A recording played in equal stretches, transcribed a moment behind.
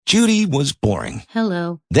Judy was boring.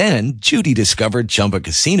 Hello. Then Judy discovered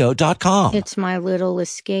ChumbaCasino.com. It's my little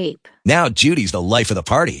escape. Now Judy's the life of the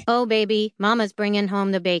party. Oh, baby, mama's bringing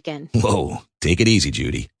home the bacon. Whoa, take it easy,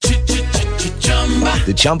 Judy.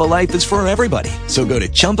 The Chumba life is for everybody. So go to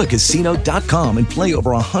ChumbaCasino.com and play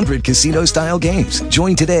over 100 casino-style games.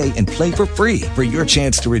 Join today and play for free for your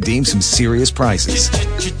chance to redeem some serious prizes.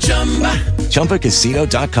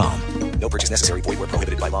 ChumbaCasino.com. No purchase necessary. Void where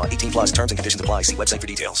prohibited by law. 18 plus terms and conditions apply. See website for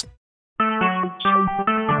details.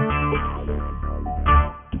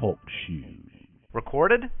 Talk shoes.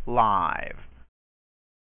 Recorded live.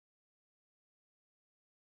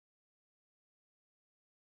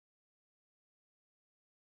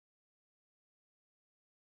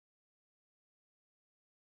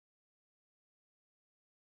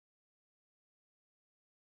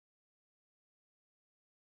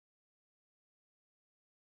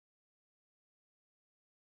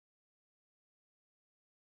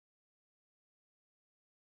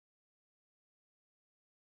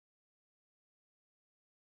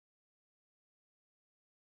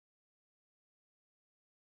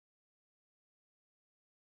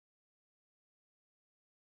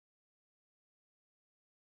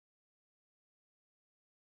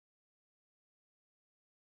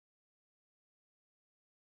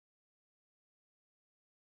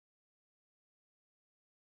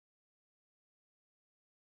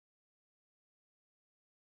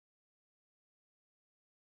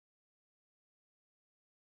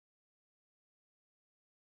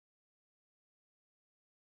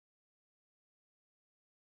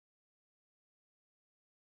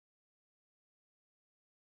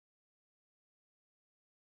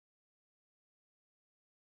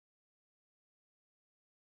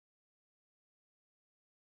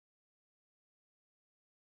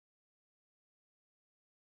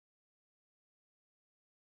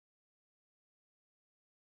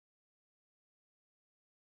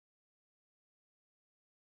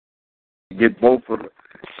 Get both of them.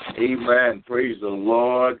 Amen. Praise the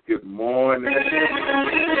Lord. Good morning.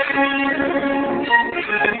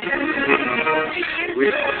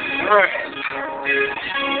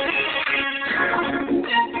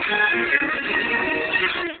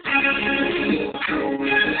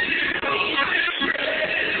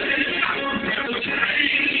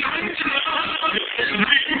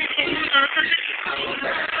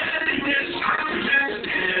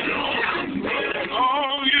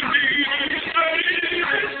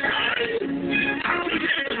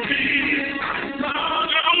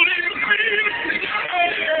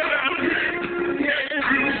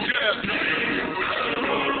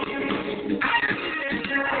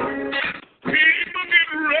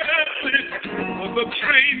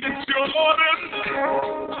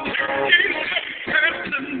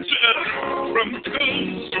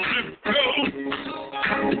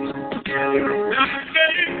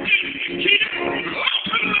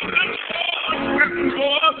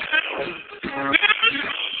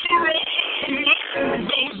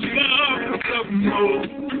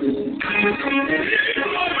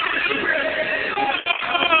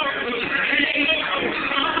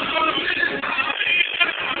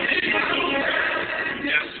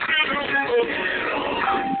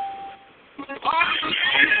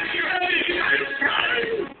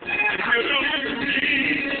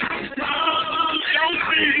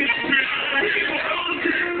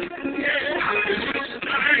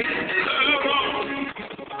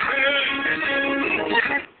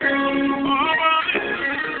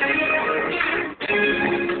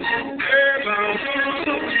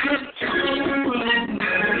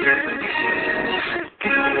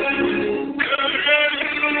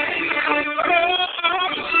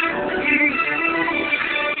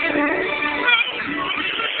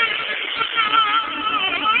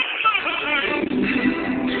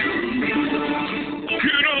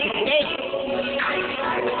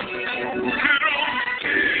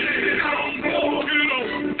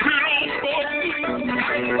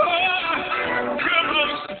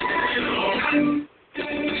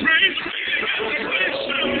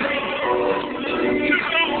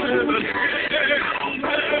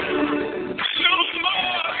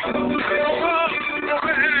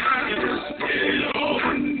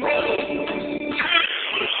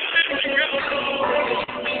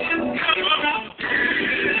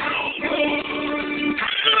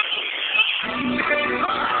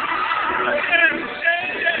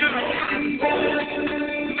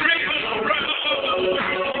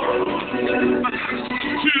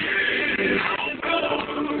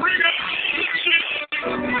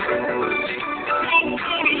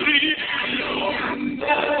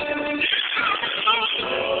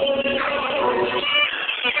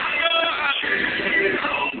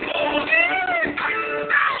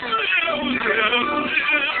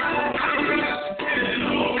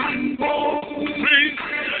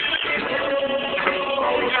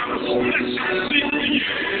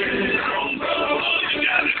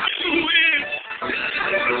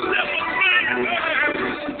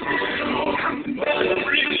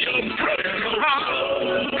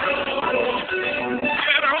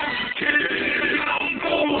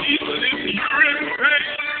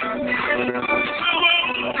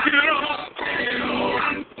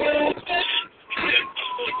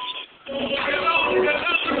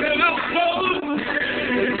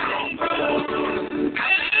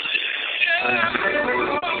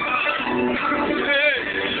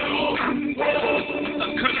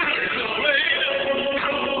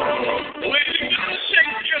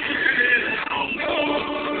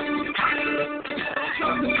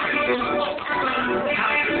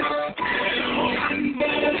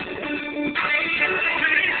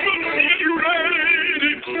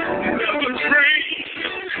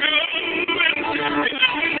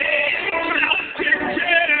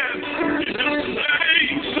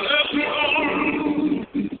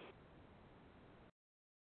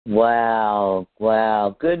 Wow,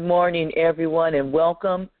 wow. Good morning, everyone, and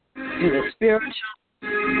welcome to the Spiritual.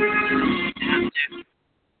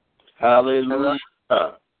 Hallelujah.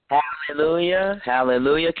 Hallelujah,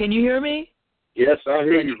 hallelujah. Can you hear me? Yes, I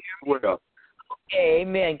hear you well.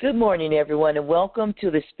 Amen. Good morning, everyone, and welcome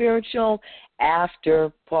to the Spiritual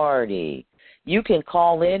After Party. You can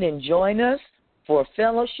call in and join us for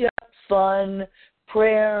fellowship, fun,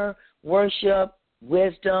 prayer, worship,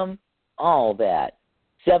 wisdom, all that.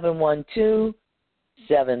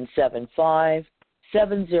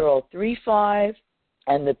 712-775-7035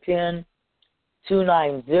 and the PIN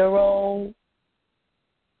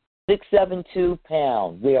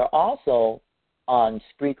 290-672-pound. We are also on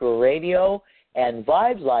Spreaker Radio and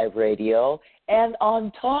Vibes Live Radio and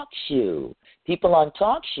on TalkShoe. People on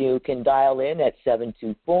TalkShoe can dial in at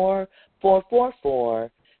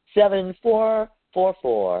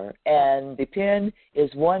 724-444-7444, and the PIN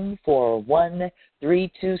is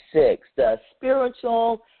 141326, the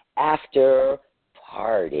Spiritual After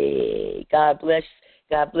Party. God bless,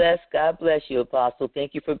 God bless, God bless you, Apostle.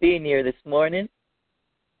 Thank you for being here this morning.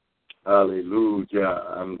 Hallelujah.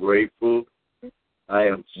 I'm grateful. I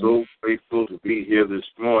am so grateful to be here this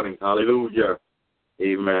morning. Hallelujah.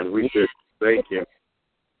 Amen. We should thank Him.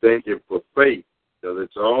 Thank Him for faith, because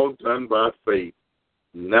it's all done by faith.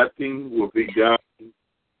 Nothing will be done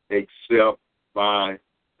except by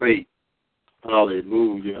faith.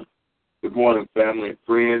 Hallelujah. Good morning, family and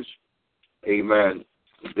friends. Amen.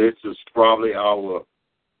 This is probably our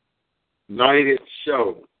 90th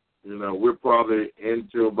show. You know, we're probably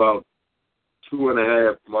into about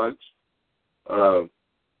 2.5 months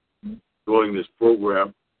doing this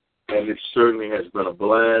program, and it certainly has been a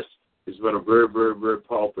blast. It's been a very, very, very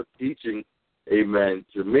powerful teaching, amen,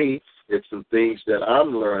 to me. It's some things that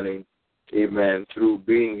I'm learning, amen, through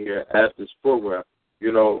being here at this program.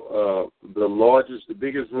 You know, the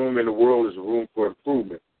biggest room in the world is a room for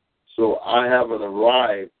improvement. So I haven't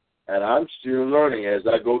arrived, and I'm still learning as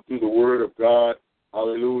I go through the Word of God.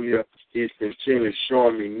 Hallelujah. He's continually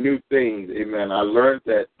showing me new things, amen. I learned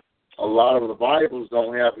that a lot of the Bibles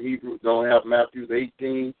don't have Matthew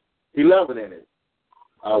 18:11 in it.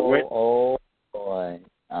 Oh boy.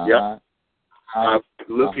 Yeah. I was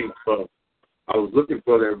looking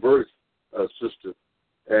for that verse, sister,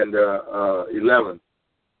 and 11,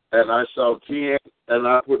 and I saw 10, and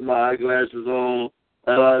I put my eyeglasses on,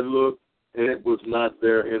 and I looked, and it was not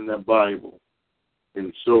there in the Bible,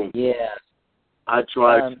 and so I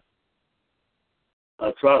tried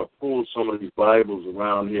to pull some of these Bibles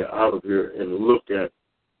around here, out of here, and look at,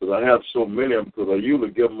 because I have so many of them, because I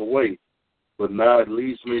usually give them away. But now it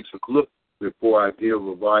leads me to look before I give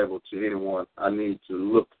a Bible to anyone. I need to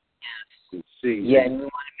look and see. Yeah, and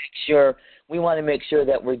we want to make sure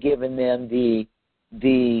that we're giving them the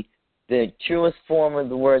truest form of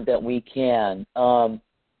the Word that we can.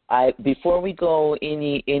 Before we go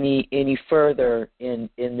any further in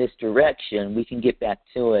this direction, we can get back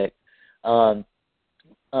to it. I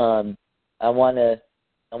want to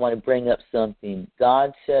bring up something.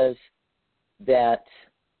 God says that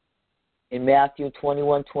in Matthew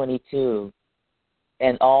 21:22,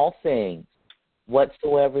 and all things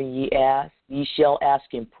whatsoever ye ask, ye shall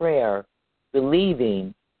ask in prayer,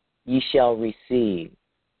 believing ye shall receive.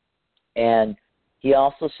 And He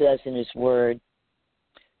also says in His Word,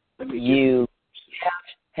 you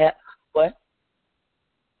have what?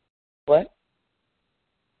 What?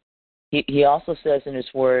 He also says in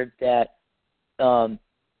His Word that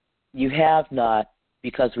you have not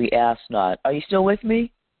because we ask not. Are you still with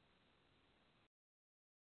me,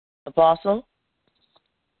 Apostle?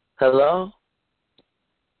 Hello?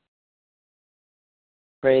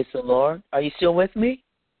 Praise the Lord. Are you still with me?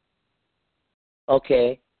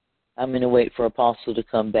 Okay. I'm going to wait for Apostle to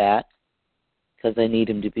come back because I need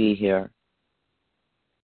him to be here.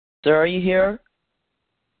 Sir, are you here?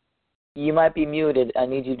 You might be muted. I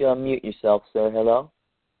need you to unmute yourself, sir. Hello?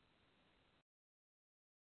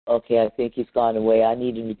 Okay, I think he's gone away. I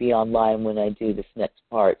need him to be online when I do this next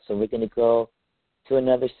part. So we're going to go to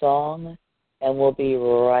another song, and we'll be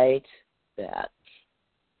right back.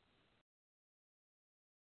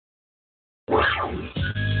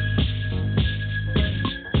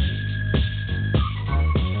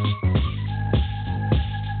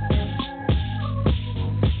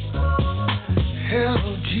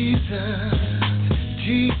 Hello, Jesus,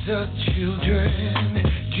 Jesus, children,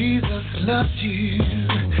 Jesus loves you,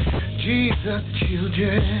 Jesus,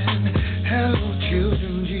 children, hello,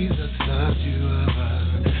 children, Jesus loves you,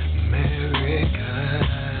 America.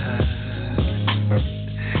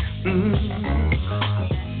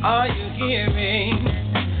 Are you hearing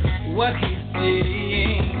what he's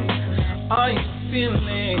saying? Are you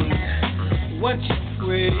feeling what you're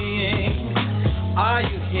praying? Are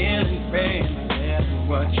you hearing praying? That's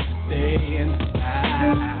what you say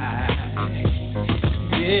inside.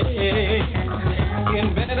 Yeah, in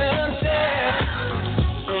better say,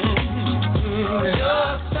 your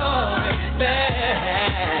story back.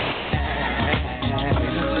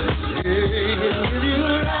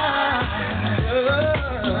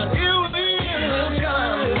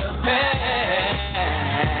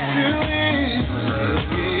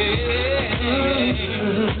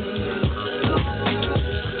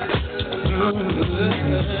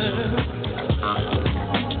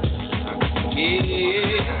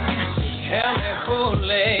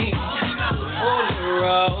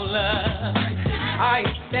 I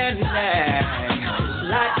stand there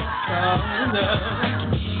like a stronger.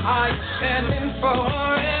 Are you standing for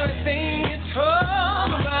everything you talk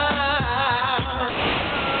about?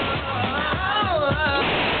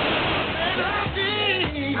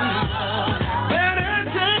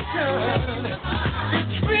 Meditation, it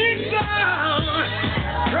speaks down.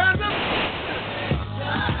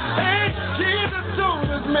 Jesus told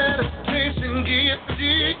us meditation gives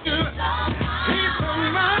you peace of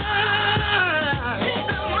mind.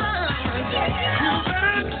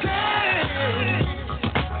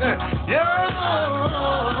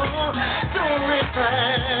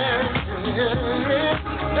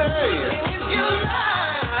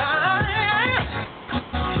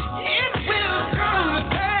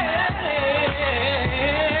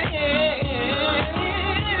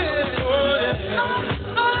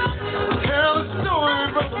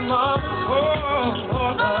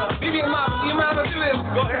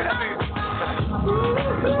 Go ahead,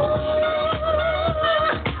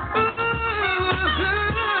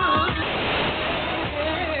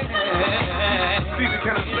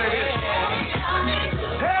 can I say it?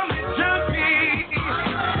 Tell me, Jumpy,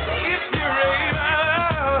 if you're able,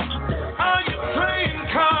 are you playing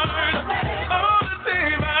cards all the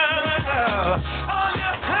time? Are you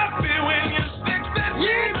happy when you stick that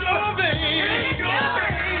needle vein?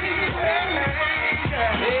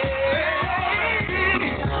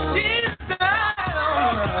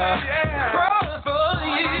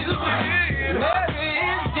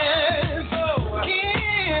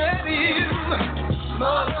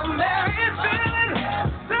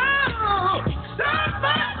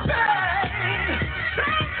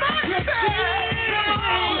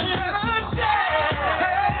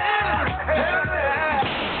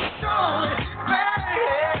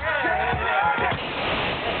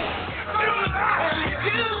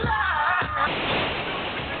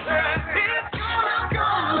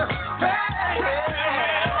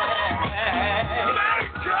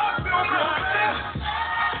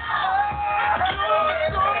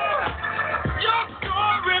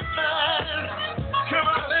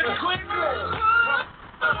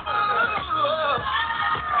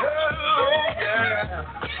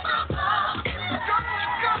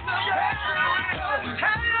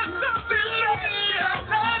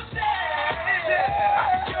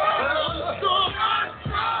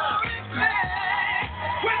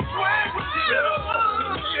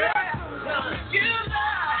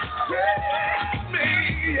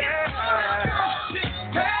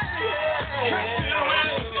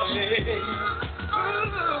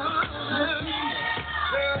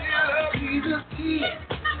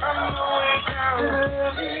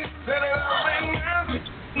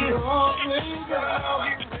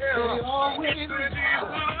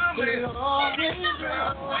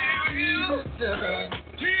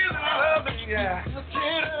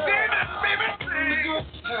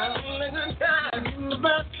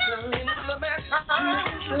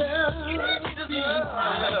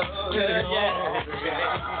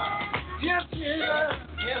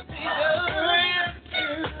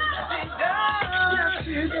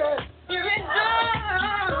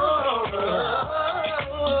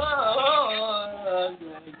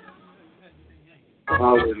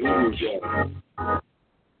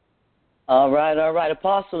 All right.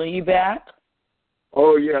 Apostle, are you back?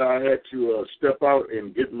 Oh yeah, I had to step out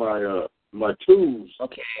and get my my tools.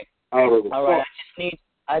 Okay. Out of the all right.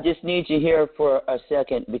 I just need you here for a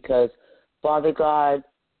second because Father God,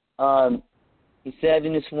 He said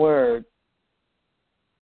in His Word.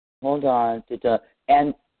 Hold on.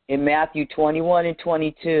 And in Matthew 21 and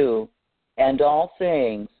 22, and all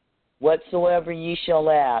things whatsoever ye shall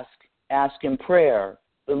ask in prayer,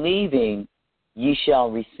 believing, ye shall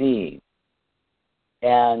receive.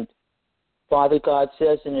 And Father God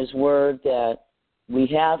says in His Word that we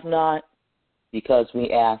have not because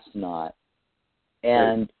we ask not.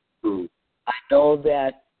 And I know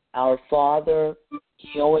that our Father,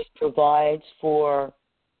 He always provides.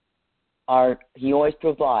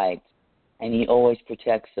 and He always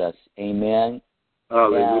protects us. Amen.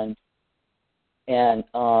 Hallelujah. And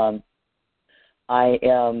I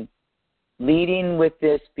am leading with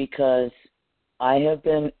this because I have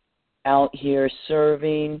been out here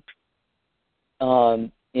serving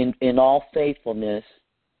in all faithfulness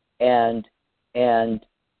and in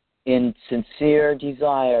sincere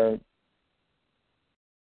desire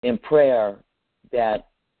in prayer that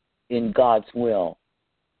in God's will.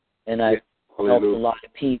 And I've helped a lot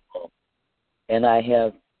of people. And I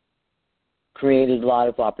have created a lot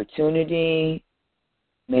of opportunity,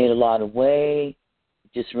 made a lot of way,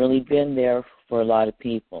 just really been there for a lot of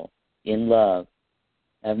people in love.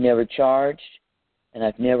 I've never charged, and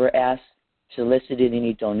I've never solicited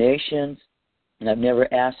any donations, and I've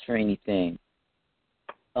never asked for anything.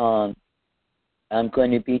 I'm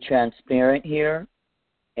going to be transparent here,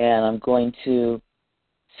 and I'm going to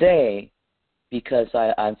say, because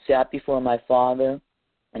I've sat before my Father,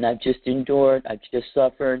 and I've just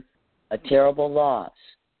suffered a terrible loss.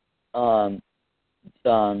 I'm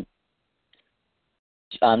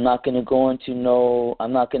not going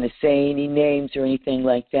to say any names or anything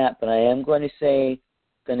like that, but I am going to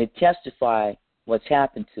testify what's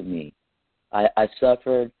happened to me. I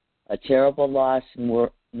suffered a terrible loss in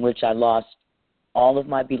which I lost all of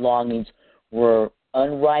my belongings, were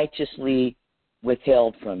unrighteously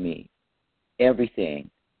withheld from me, everything.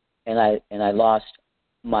 And I lost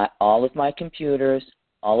all of my computers,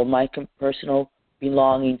 all of my personal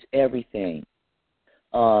belongings, everything.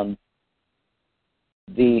 The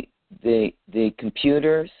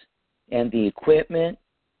computers and the equipment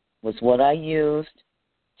was what I used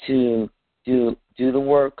to do the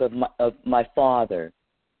work of my Father,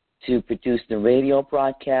 to produce the radio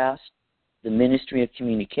broadcast, the Ministry of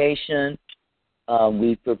Communication.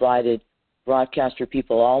 We provided broadcasts for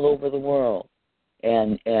people all over the world,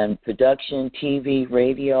 and production, TV,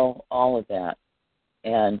 radio, all of that.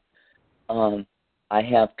 And I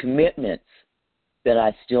have commitments that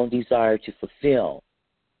I still desire to fulfill.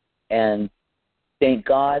 And thank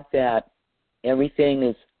God that everything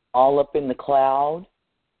is all up in the cloud,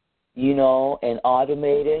 and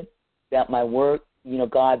automated, that my work,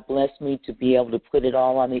 God blessed me to be able to put it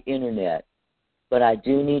all on the internet. But I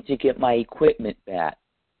do need to get my equipment back.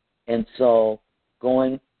 And so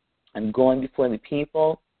I'm going before the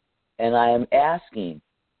people, and I am asking,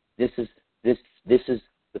 this is the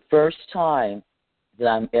first time that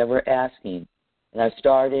I'm ever asking. And I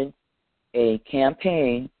started a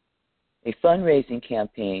campaign, a fundraising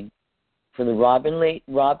campaign for the Robin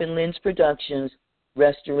Lynn's Productions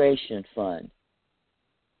Restoration Fund.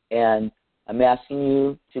 And I'm asking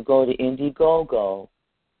you to go to Indiegogo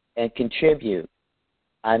and contribute.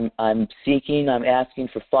 I'm asking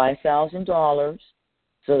for $5,000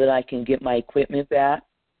 so that I can get my equipment back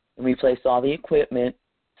and replace all the equipment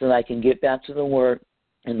so that I can get back to the work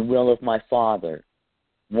and the will of my Father.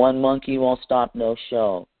 One monkey won't stop no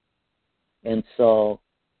show. And so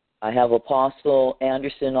I have Apostle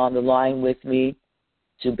Anderson on the line with me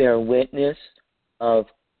to bear witness of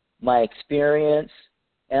my experience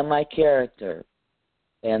and my character.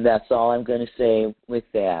 And that's all I'm going to say with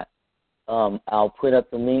that. I'll put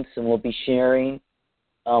up the links, and we'll be sharing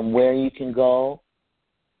where you can go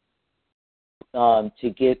to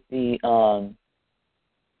get the,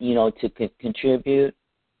 to contribute.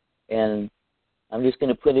 And I'm just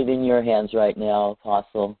going to put it in your hands right now,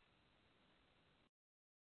 Apostle.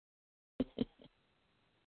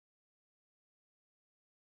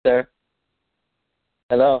 Sir?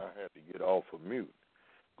 Hello? I had to get off of mute.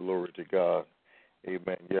 Glory to God.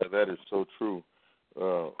 Amen. Yeah, that is so true.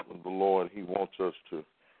 The Lord, He wants us to,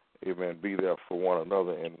 amen, be there for one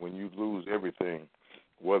another. And when you lose everything,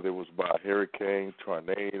 whether it was by hurricane,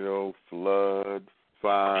 tornado, flood,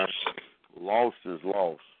 fire, loss is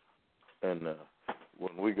loss. And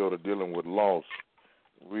when we go to dealing with loss,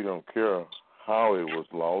 we don't care how it was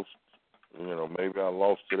lost. Maybe I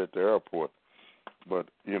lost it at the airport. But,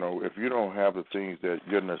 if you don't have the things that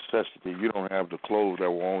your necessity, you don't have the clothes that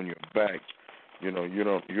were on your back, you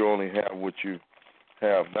only have what you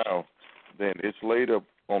have now, then it's laid up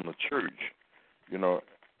on the church. The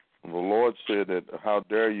Lord said that how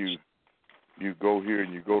dare you go here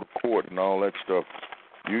and you go to court and all that stuff.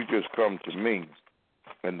 You just come to me.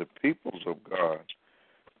 And the peoples of God,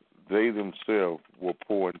 they themselves will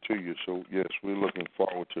pour into you. So, yes, we're looking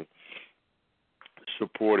forward to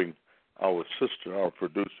supporting our sister, our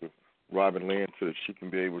producer, Robin Lynn, so that she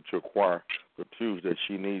can be able to acquire the tools that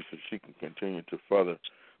she needs so she can continue to further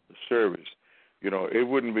the service. It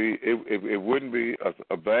wouldn't be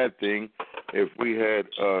a bad thing if we had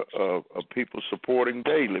people supporting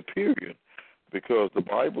daily, period. because the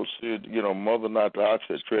Bible said, mother not the ox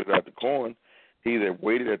that treaded out the corn. He that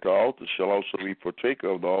waited at the altar shall also be partaker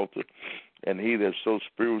of the altar, and he that sow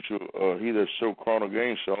carnal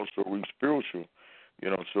gain shall also reap spiritual.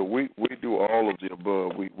 So we do all of the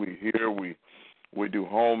above. We hear, we do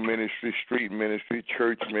home ministry, street ministry,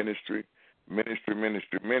 church ministry,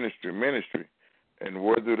 ministry. And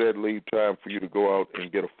where do that leave time for you to go out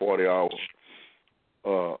and get a 40-hour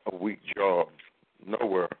a week job?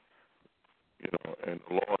 Nowhere. And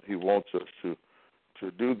the Lord, He wants us to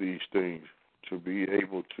do these things, to be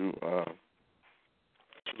able to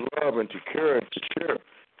love and to care and to share.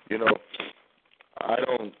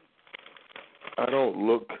 I don't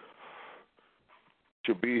look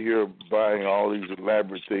to be here buying all these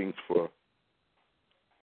elaborate things for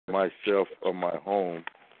myself or my home.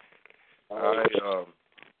 I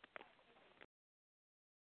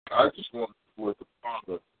just want to do what the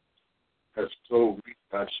Father has told me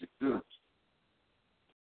I should do.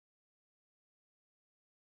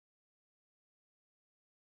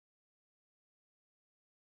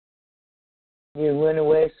 You went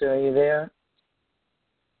away, sir. Are you there?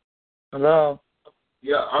 Hello?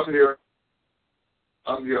 Yeah, I'm here.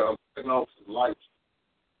 I'm putting off some lights.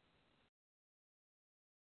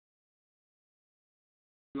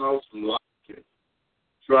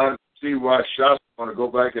 Trying to see why Shop's going to go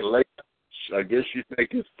back and lay. I guess you think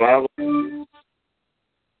it's following.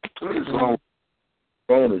 His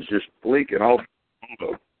phone is just blinking off.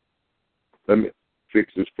 Let me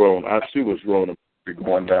fix this phone. I see what's wrong. Be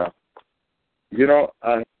going down. I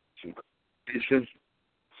have some issues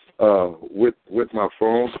with my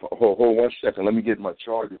phone. Hold 1 second. Let me get my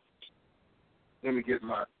charger. Let me get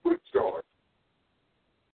my quick charge.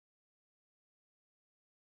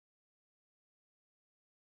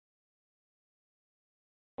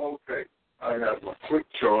 Okay, I have my quick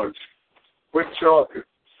charge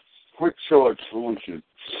solution.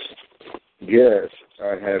 Yes,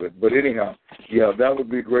 I have it. But anyhow, that would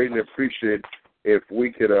be greatly appreciated if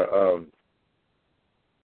we could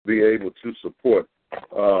be able to support.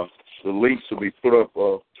 The links will be put up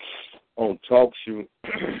on TalkShoe,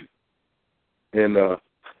 and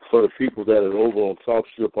for the people that are over on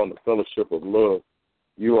TalkShoe upon the Fellowship of Love,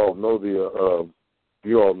 you all know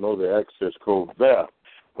the access code there.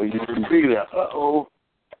 Or you wouldn't be there, or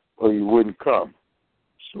you wouldn't come.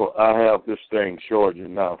 So I have this thing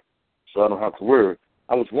charging now, so I don't have to worry.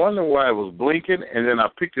 I was wondering why it was blinking, and then I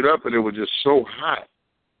picked it up, and it was just so hot,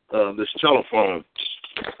 this telephone.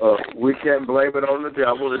 We can't blame it on the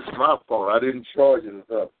devil. It's my fault. I didn't charge it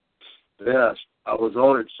enough. Yes, I was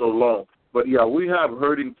on it so long. But, we have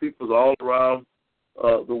hurting people all around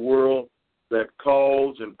the world that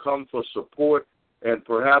calls and come for support. And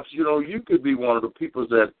perhaps, you could be one of the people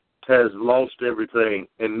that has lost everything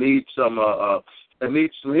and needs some help. You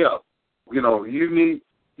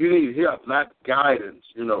need help, not guidance.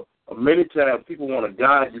 Many times people want to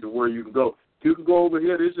guide you to where you can go. You can go over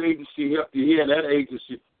here. This agency help you here, and that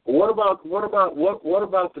agency. But what about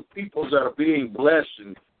the people that are being blessed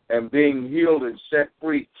and being healed and set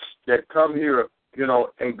free that come here,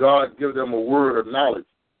 and God give them a word of knowledge?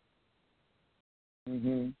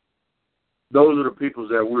 Mm-hmm. Those are the people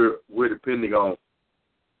that we're depending on.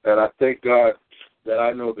 And I thank God that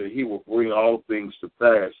I know that He will bring all things to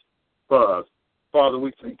pass for us. Father,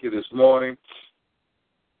 we thank you this morning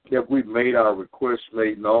that we've made our requests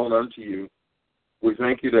made known unto you. We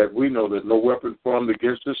thank you that we know that no weapon formed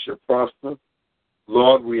against us shall prosper.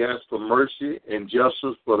 Lord, we ask for mercy and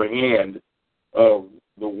justice for the hand of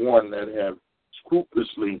the one that have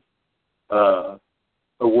scrupulously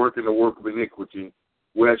working the work of iniquity.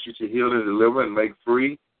 We ask you to heal and deliver and make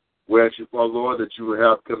free. We ask you, Father, Lord, that you will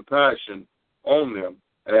have compassion on them,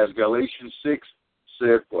 as Galatians 6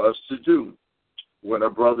 said for us to do. When a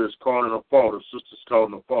brother is caught in a fault, a sister is caught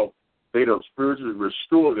in a fault, they don't spiritually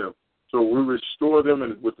restore them. So we restore them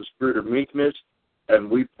with the spirit of meekness,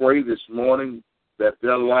 and we pray this morning that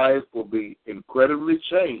their life will be incredibly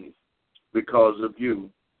changed because of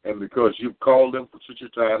you and because you've called them for such a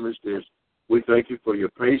time as this. We thank you for your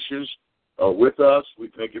patience with us. We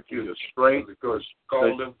thank you for your strength because you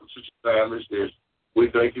called them for such a time as this. We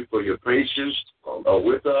thank you for your patience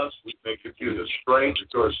with us. We thank you for your strength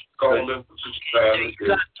because you called them for such a time as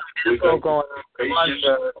this. We thank you for your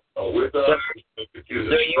patience with us. We thank you for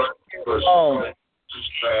your strength because you called them for such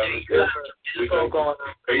a time as this. We thank you for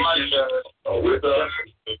your patience with us.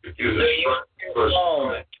 We thank you for your strength because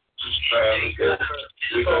you called them for such a time as this.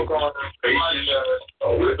 We thank you for your patience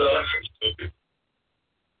with us.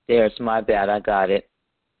 There's my bad. I got it.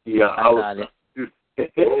 Yeah, I got it.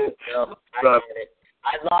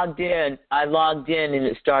 I logged in and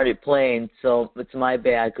it started playing, so it's my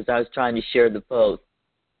bad because I was trying to share the post.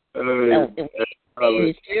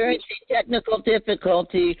 Experiencing technical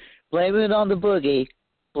difficulty. Blame it on the boogie.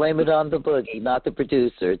 Blame it on the boogie, not the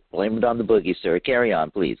producer. Blame it on the boogie, sir. Carry on,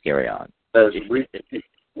 please. Carry on. As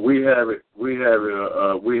we have it. We have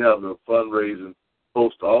the fundraising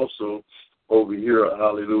post also over here.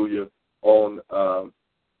 Hallelujah, on our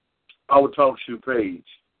talk show page.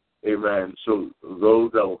 Amen. So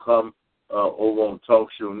those that will come over on talk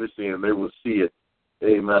show and this end, they will see it.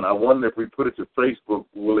 Amen. I wonder if we put it to Facebook,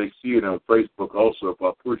 will they see it on Facebook also? If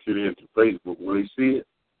I push it into Facebook, will they see it?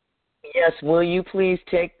 Yes. Will you please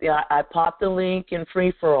take I popped the link in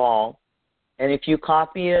Free4all, and if you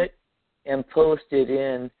copy it and post it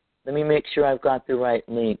in, let me make sure I've got the right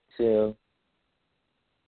link too.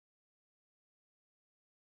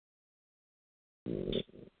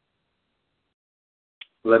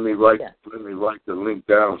 Let me write the link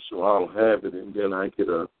down so I'll have it, and then I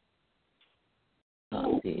could.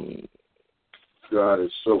 God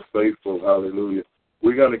is so faithful. Hallelujah.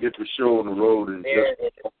 We're gonna get the show on the road in just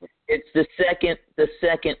a moment. It's the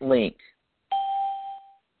second link.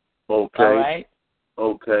 Okay. All right.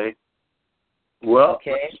 Okay. Well.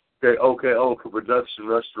 Okay. Okay. Production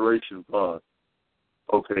Restoration Fund.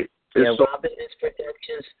 Okay. Yeah, Robin is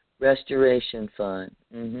Productions Restoration Fund.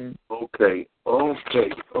 Mm-hmm. Okay.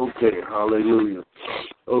 Hallelujah.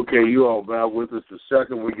 Okay, you all bear with us a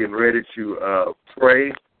second. We're getting ready to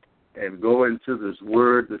pray and go into this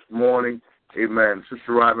word this morning. Amen.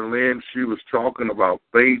 Sister Robin Lynn, she was talking about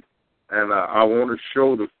faith, and I want to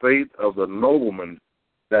show the faith of the nobleman.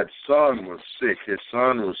 That son was sick. His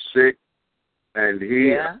son was sick, and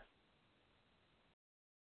he... Yeah.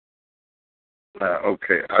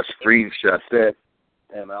 Okay, I screenshot that,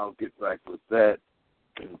 and I'll get back with that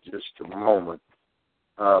in just a moment.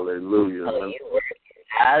 Hallelujah.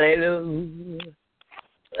 Hallelujah.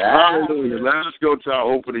 Hallelujah. Let's go to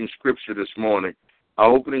our opening scripture this morning.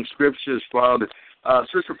 Our opening scripture is found.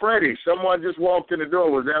 Sister Freddie, someone just walked in the door.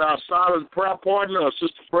 Was that our silent prayer partner, or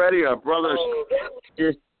Sister Freddie, our brother? Oh,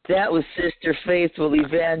 that was Sister Faithful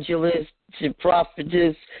Evangelist, to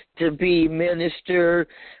prophetess, to be minister,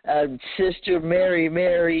 Sister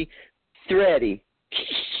Mary Thready.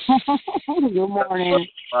 Good morning.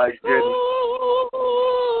 My goodness.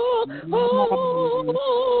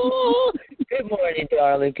 Good morning,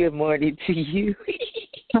 darling. Good morning to you.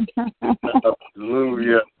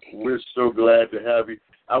 Hallelujah. We're so glad to have you.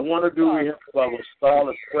 I want to we have our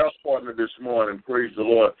silent prayer partner this morning. Praise the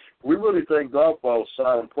Lord. We really thank God for our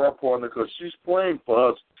silent prayer partner because she's praying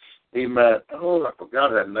for us. Amen. Oh, I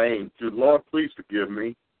forgot her name. Too. Lord, please forgive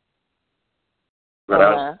me.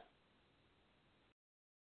 But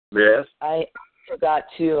yes. I forgot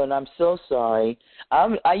too, and I'm so sorry.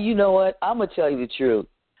 You know what? I'm gonna tell you the truth.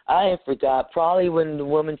 I forgot. Probably when the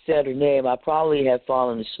woman said her name, I probably had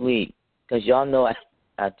fallen asleep because y'all know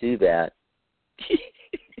I do that.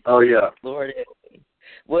 Oh yeah. Lord,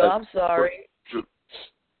 well, I'm sorry.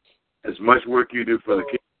 As much work you do for the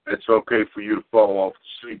kids, it's okay for you to fall off to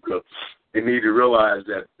sleep because you need to realize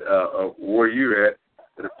that where you're at,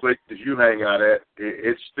 the place that you hang out at,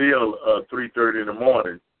 it's still 3:30 in the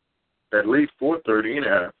morning, at least 4:30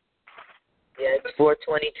 anyhow. Yeah, it's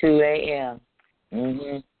 4:22 a.m.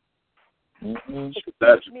 Mhm. Mhm.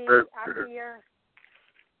 That's me. I'm here.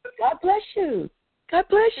 God bless you. God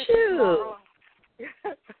bless you.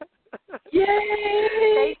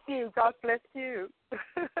 Yay! Thank you. God bless you.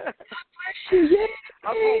 God bless you. Yay!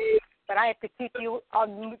 Okay, but I have to keep you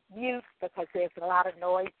on mute because there's a lot of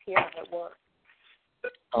noise here at work.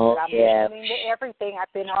 Oh, I'm yeah. listening to everything.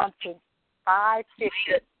 I've been on since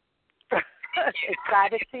 5:50.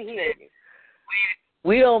 Excited to hear you.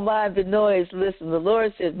 We don't mind the noise. Listen, the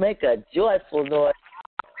Lord says make a joyful noise.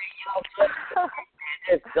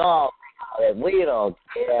 It's gone. And we don't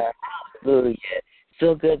care. Hallelujah.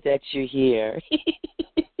 So good that you're here.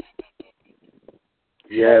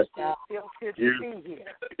 Yes. It feels good to be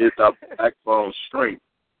here. It's our backbone strength.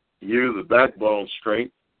 You're the backbone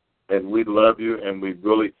strength, and we love you, and we're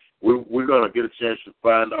going to get a chance to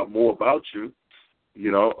find out more about you. You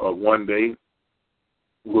know, one day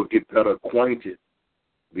we'll get better acquainted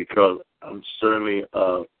because I'm certainly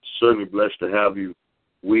blessed to have you.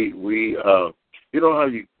 You know how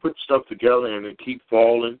you put stuff together and it keep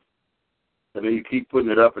falling, and then you keep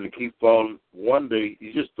putting it up and it keep falling. One day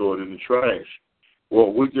you just throw it in the trash.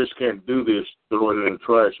 Well, we just can't do this, throw it in the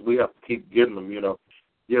trash. We have to keep getting them,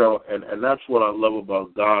 and that's what I love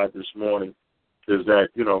about God this morning is that,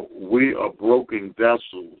 we are broken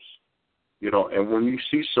vessels, and when you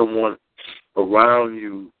see someone around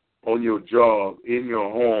you, on your job, in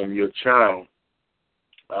your home, your child,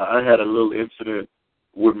 I had a little incident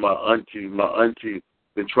with my auntie. My auntie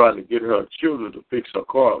been trying to get her children to fix her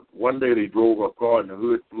car. One day they drove her car and the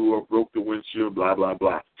hood flew up, broke the windshield, blah, blah,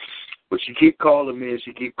 blah. But she keep calling me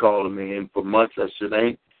and for months I said,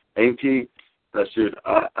 Auntie, I said,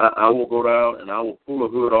 I will go down and I will pull a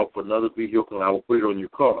hood off another vehicle and I will put it on your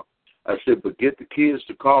car. I said, but get the kids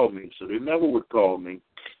to call me. So they never would call me.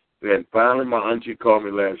 And finally my auntie called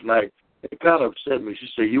me last night. It kind of upset me. She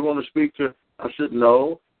said, you want to speak to her? I said,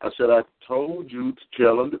 no. I said, I told you to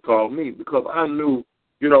tell them to call me because I knew,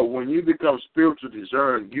 when you become spiritually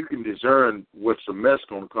discerned, you can discern what's the mess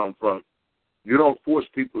going to come from. You don't force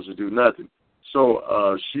people to do nothing.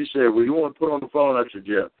 So she said, well, you want to put on the phone? I said,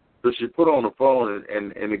 yeah. So she put on the phone,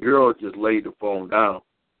 and the girl just laid the phone down.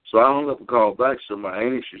 So I hung up and called back. So my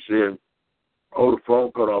auntie, she said, oh, the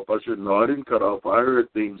phone cut off. I said, no, I didn't cut off. I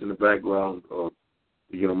heard things in the background,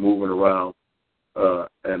 moving around.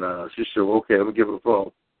 And she said, well, okay, I'm going to give her the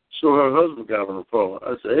phone. So her husband got on the phone.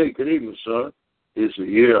 I said, hey, good evening, son. He said,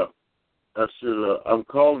 yeah. I said, I'm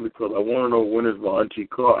calling because I want to know when is my auntie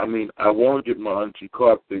car. I want to get my auntie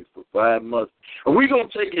car fixed for 5 months. And we're going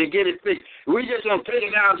to take it and get it fixed. We just going to take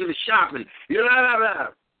it down to the shop and, I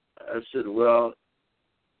said, well,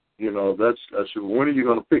 I said, when are you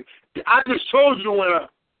going to fix it? I just told you when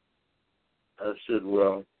I said,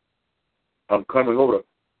 well, I'm coming over.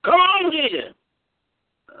 Come on here.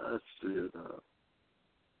 I said,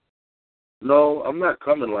 no, I'm not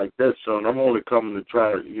coming like that, son. I'm only coming to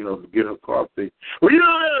try, to get her car fixed. Well,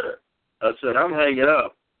 I said, I'm hanging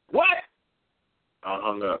up. What? I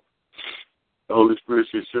hung up. The Holy Spirit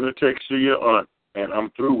said, send a text to your aunt, and I'm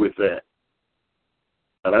through with that.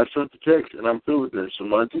 And I sent the text, and I'm through with that. So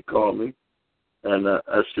my auntie called me, and I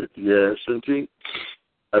said, yes, auntie.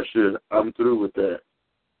 I said, I'm through with that.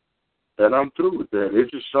 And I'm through with that. It's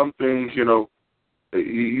just some things,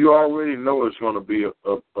 you already know it's going to be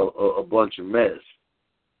a bunch of mess.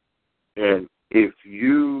 And if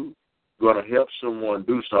you going to help someone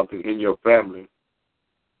do something in your family,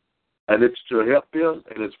 and it's to help them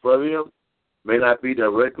and it's for them, may not be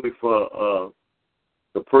directly for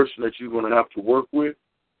the person that you're going to have to work with,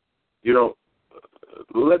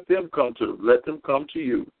 let them come to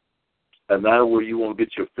you, and that way you won't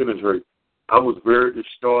get your feelings hurt. I was very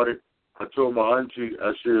distorted. I told my auntie,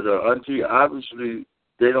 I said, auntie, obviously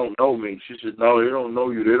they don't know me. She said, no, they don't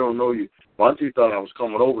know you. They don't know you. My auntie thought I was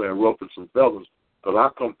coming over there and ruffling some feathers because I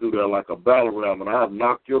come through there like a battle ram and I have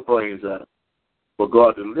knocked your brains out. But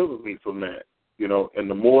God delivered me from that, and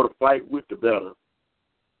the more to fight with, the better.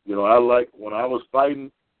 I like, when I was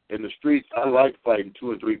fighting in the streets, I liked fighting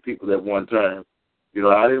 2 and 3 people at one time.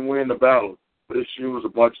 I didn't win the battle, but it sure was a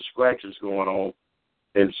bunch of scratches going on.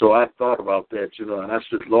 And so I thought about that, and I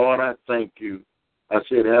said, Lord, I thank you. I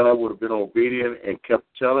said, had I would have been obedient and kept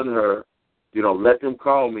telling her, let them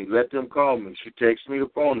call me, let them call me. She texted me the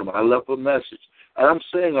phone number. I left a message. And I'm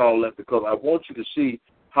saying all that because I want you to see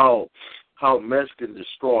how mess can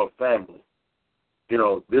destroy a family.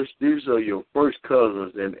 These are your first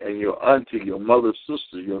cousins and your auntie, your mother's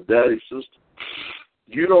sister, your daddy's sister.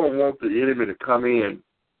 You don't want the enemy to come in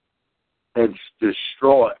and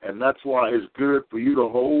destroy, and that's why it's good for you to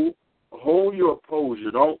hold your opposure.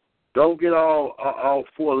 Don't get all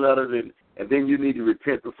 4 letters and then you need to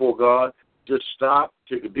repent before God. Just stop,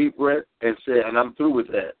 take a deep breath, and say, and I'm through with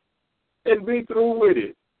that, and be through with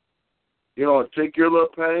it. Take your little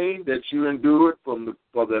pain that you endured for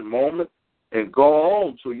that moment and go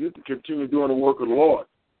on so you can continue doing the work of the Lord.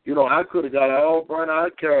 I could have got all burnt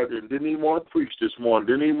out character and didn't even want to preach this morning,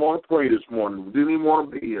 didn't even want to pray this morning, didn't even want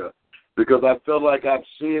to be here. Because I felt like I've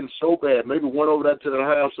sinned so bad. Maybe went over there to the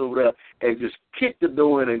house over there and just kicked the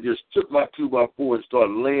door in and just took my 2x4 and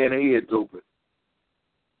started laying heads open.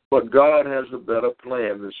 But God has a better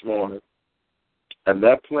plan this morning. And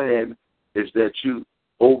that plan is that you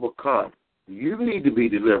overcome. You need to be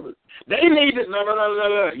delivered. They need it.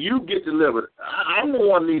 No. You get delivered. I'm the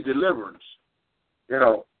one who needs deliverance.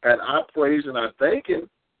 And I praise and I thank Him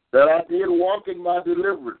that I did walk in my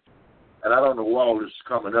deliverance. And I don't know why all this is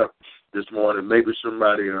coming up this morning. Maybe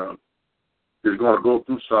somebody is going to go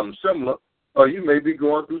through something similar, or you may be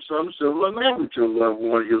going through something similar now with your loved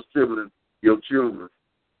one, your sibling, your children.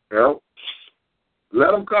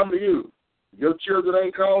 Let them come to you. Your children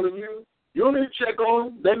ain't calling you. You don't need to check on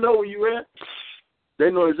them. They know where you at.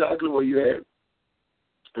 They know exactly where you at.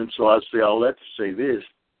 And so I say all that to say this,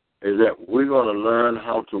 is that we're going to learn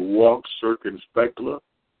how to walk circumspectly,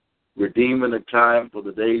 redeeming the time for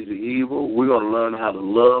the days of evil. We're going to learn how to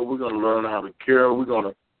love. We're going to learn how to care. We're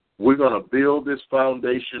going to build this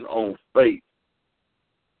foundation on faith.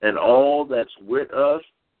 And all that's with us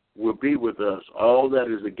will be with us. All that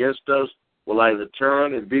is against us will either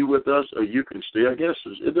turn and be with us or you can stay against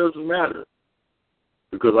us. It doesn't matter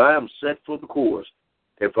because I am set for the course.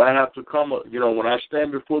 If I have to come, when I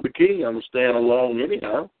stand before the king, I'm going to stand alone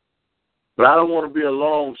anyhow. But I don't want to be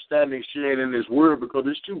alone standing sharing in this word because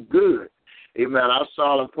it's too good. Amen. Our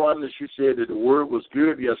silent partner, she said that the word was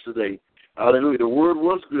good yesterday. Hallelujah. The word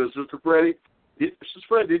was good. Sister Freddie,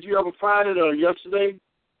 did you ever find it yesterday?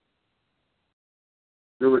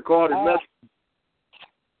 The recorded message?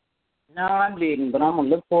 No, I didn't, but I'm going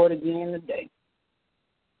to look for it again today.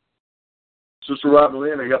 Sister Robin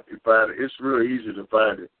Lynn will help you find it. It's real easy to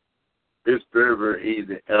find it. It's very, very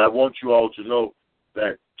easy. And I want you all to know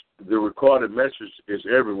that the recorded message is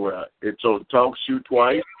everywhere. It's on TalkShoe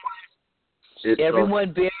twice.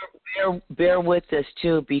 Everyone bear with us,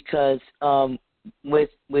 too, because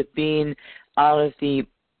with being out of the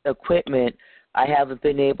equipment, I haven't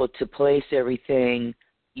been able to place everything,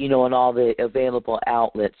 on all the available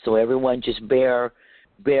outlets. So everyone just bear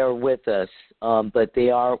with us. But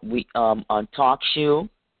they are on TalkShoe,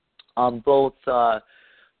 on both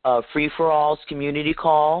Free4all's community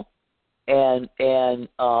call and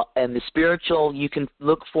the spiritual. You can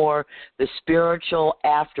look for the spiritual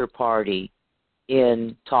after party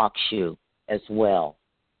in TalkShoe as well,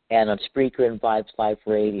 and on Spreaker and Vibes Live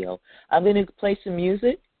Radio. I'm going to play some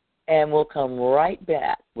music, and we'll come right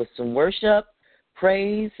back with some worship,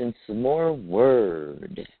 praise, and some more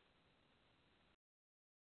word.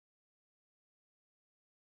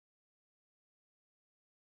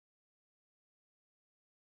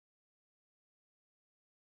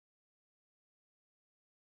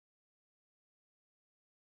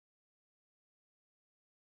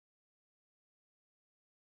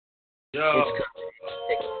 Yo,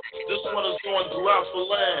 this one is going throughout the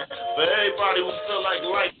land for everybody who feel like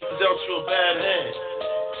life dealt you a bad hand.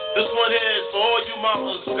 This one here is for all you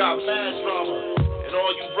mamas who got mad trauma and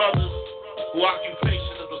all you brothers who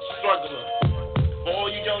occupation is a struggler. For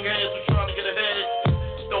all you young heads who trying to get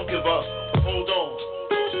ahead, don't give up. Hold on.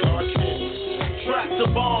 God can. Track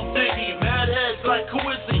the bomb diggy, mad heads like who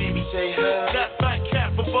is it? That fat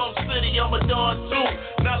cat from Bum City, I'm a don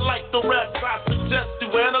too. Not like the rest, I suggest you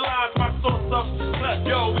analyze my source of success.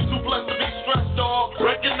 Yo, we too blessed to be stressed, dog.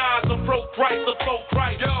 Recognize the pro Christ, the folk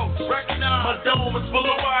Christ. Yo, recognize my dome is full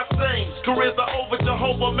of wise things. Careers are over,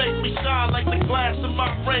 Jehovah makes me shine like the glass in my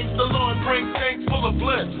frames. The Lord brings things full of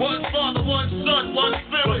bliss. One Father, one Son, one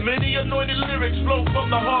Spirit. But many anointed lyrics flow from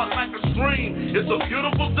the heart like a stream. It's a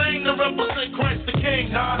beautiful thing to represent Christ the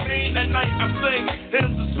King. Now I mean, at night I sing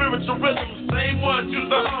hymns and spiritual rhythms. Same ones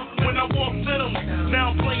used to hum when I walked in them.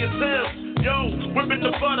 Now I'm playing Sims. Yo, whipping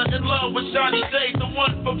the butter in love with Johnny J. The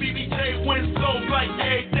one for BBJ wins souls like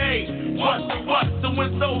every day. What to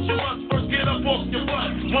win souls, you must first get up off your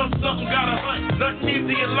butt. Once something gotta hunt, nothing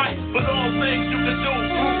easy in life, but all things you can do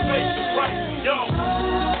through faith and Christ. Yo,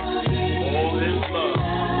 all his love.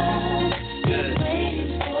 Yeah.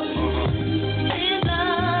 His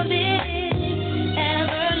love is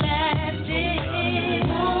everlasting.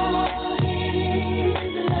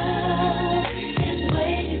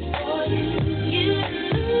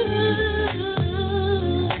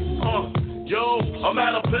 I'm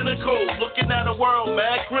at a pinnacle, looking at a world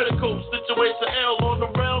mad critical. Situation L on the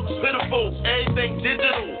realm, pitiful. Everything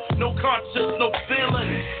digital, no conscience, no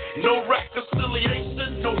feeling, no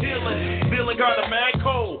reconciliation, no healing. Feeling kinda mad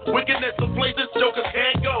cold. Wickedness of places jokers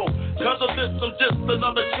can't go. Cause of this, I'm just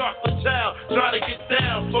another chocolate child trying to get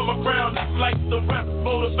down for my crown. It's like the rap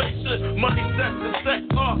motivation, money sets and sex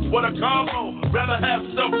off. What a combo, rather have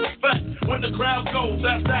self-respect. When the crowd goes,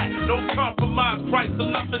 that's that. No compromise, price or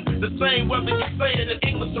nothing. The same whether you say it in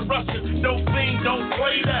English or Russian. No thing, don't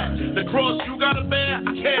play that. The cross you gotta bear,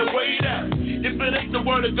 I can't weigh that. If it ain't the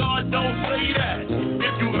word of God, don't say that.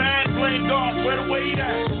 If you mad, blame God, where the weight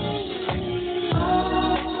at?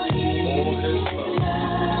 All his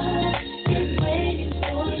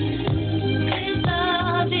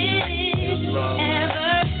love.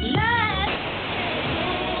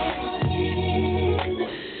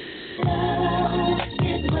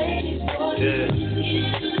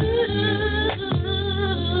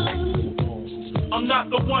 I'm not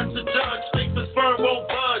the one to judge, faith is firm, won't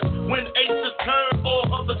budge. When aces turn, all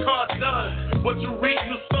other cards done. What you reap,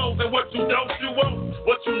 you sow, and what you don't, you won't.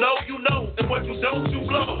 What you know, and what you don't, you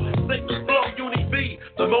blow. Faith is flow, unity be.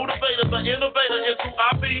 The motivator, the innovator is who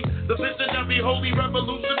I be. The visionary, holy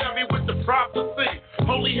revolutionary with the prophecy.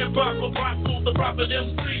 Holy hip-hop apostle, the prophet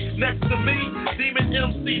MC. Next to me, demon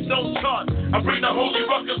MC, don't chart. I bring the holy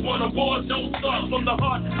ruckus, one award, don't start. From the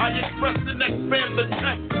heart, I express and expand the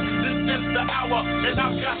text. This is the hour, and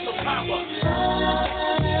I've got the power.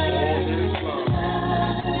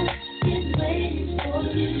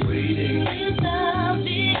 Waiting.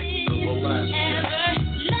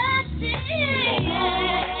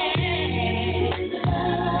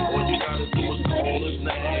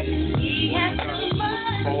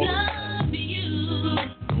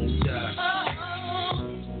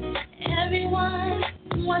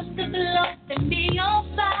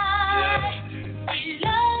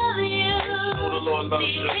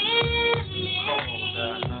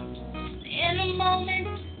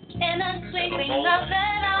 twinkling of an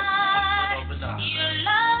eye. Your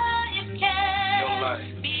love, you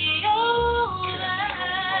can be over.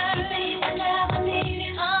 Baby, I never need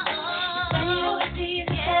it.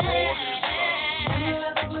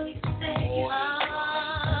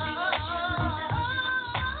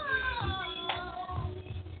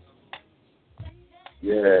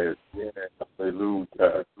 Yes, yes,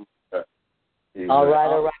 hallelujah. All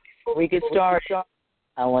right. Before we get started,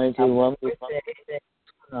 I want to do one more thing.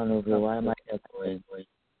 I don't know, why am I echoing?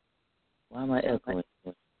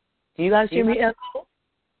 Do you guys hear me echo?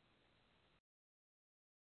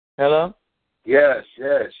 Hello? Yes,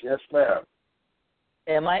 ma'am.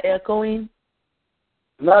 Am I echoing?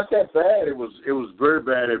 Not that bad. It was very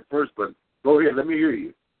bad at first, but go ahead. Let me hear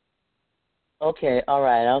you. Okay, all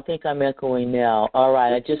right. I don't think I'm echoing now. All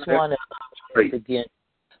right, I just want to again.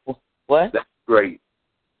 What? That's great.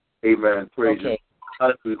 Amen. Praise okay.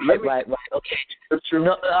 you. Right. Okay.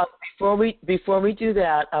 No, before we do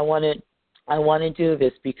that, I want to do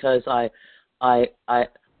this because I'm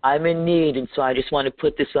in need, and so I just want to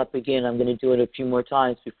put this up again. I'm going to do it a few more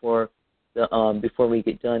times before we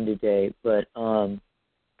get done today. But my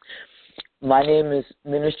name is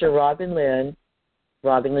Minister Robin Lynn's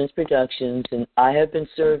Productions, and I have been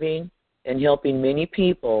serving and helping many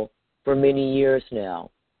people for many years now.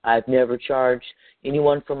 I've never charged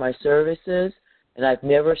anyone for my services, and I've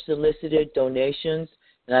never solicited donations,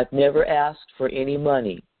 and I've never asked for any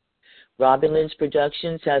money. Robin Lynn's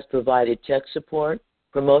Productions has provided tech support,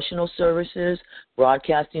 promotional services,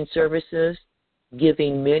 broadcasting services,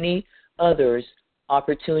 giving many others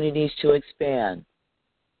opportunities to expand.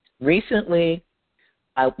 Recently,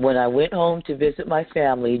 when I went home to visit my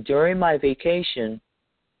family during my vacation,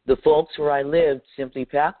 the folks where I lived simply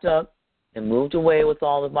packed up and moved away with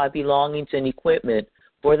all of my belongings and equipment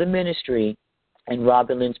for the ministry and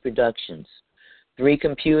Robin Lynn's Productions. 3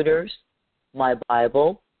 computers, my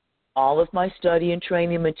Bible, all of my study and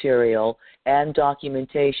training material and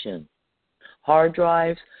documentation, hard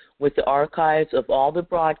drives with the archives of all the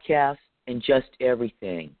broadcasts and just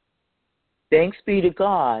everything. Thanks be to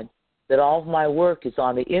God that all of my work is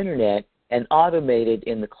on the internet and automated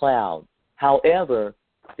in the cloud. However,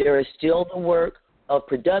 there is still the work of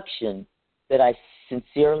production that I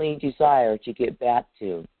sincerely desire to get back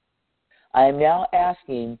to. I am now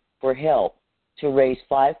asking for help to raise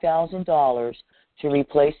 $5,000 to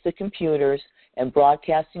replace the computers and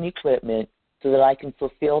broadcasting equipment so that I can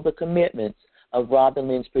fulfill the commitments of Robin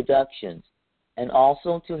Lynn's Productions, and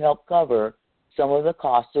also to help cover some of the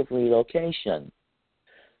costs of relocation.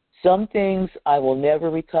 Some things I will never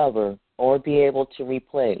recover or be able to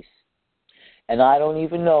replace, and I don't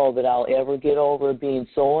even know that I'll ever get over being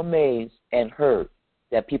so amazed and hurt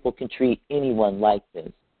that people can treat anyone like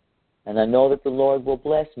this. And I know that the Lord will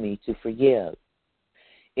bless me to forgive.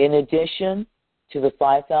 In addition to the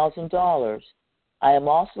 $5,000, I am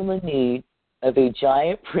also in need of a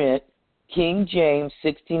giant print King James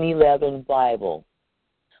 1611 Bible.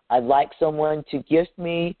 I'd like someone to gift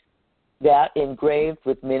me that engraved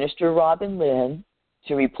with Minister Robin Lynn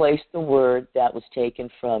to replace the word that was taken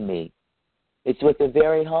from me. It's with a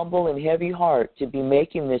very humble and heavy heart to be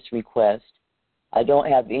making this request. I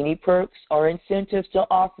don't have any perks or incentives to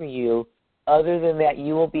offer you other than that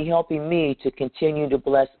you will be helping me to continue to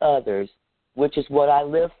bless others, which is what I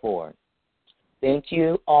live for. Thank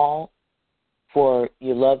you all for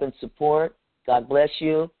your love and support. God bless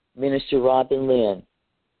you, Minister Robin Lynn.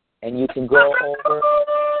 And you can go over.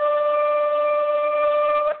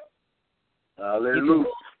 Hallelujah.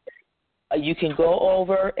 You can go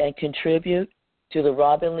over and contribute to the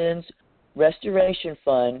Robin Lynn's Restoration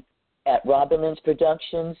Fund at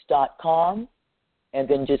robinlynsproductions.com, and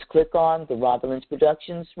then just click on the Robin Lynn's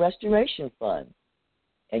Productions Restoration Fund,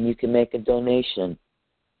 and you can make a donation.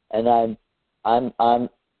 And the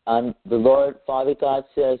Lord, Father God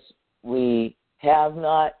says, we have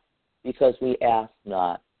not because we ask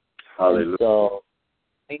not. Hallelujah. And so,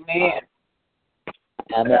 amen.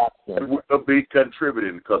 I'm asking. We'll be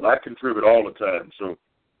contributing because I contribute all the time. So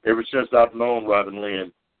ever since I've known Robin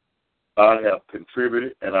Lynn, I have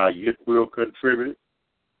contributed and I yet will contribute.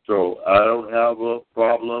 So I don't have a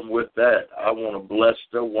problem with that. I want to bless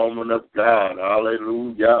the woman of God.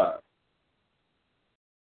 Hallelujah.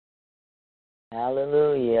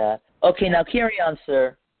 Hallelujah. Okay, now carry on,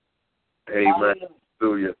 sir. Amen.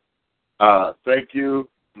 Hallelujah. Thank you,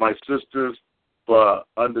 my sisters, for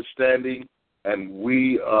understanding. And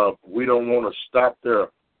we don't want to stop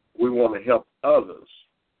there. We want to help others.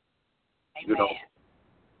 Amen. You know,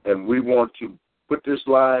 and we want to put this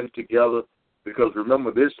line together because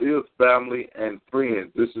remember, this is family and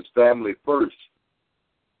friends. This is family first.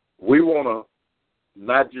 We want to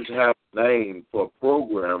not just have name for a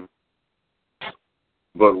program,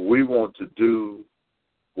 but we want to do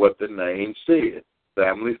what the name said,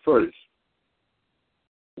 family first.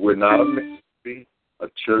 We're not a ministry, a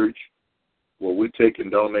church, where we're taking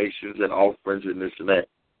donations and offerings and this and that.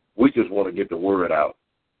 We just want to get the word out.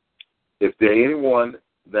 If there's anyone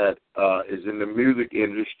that is in the music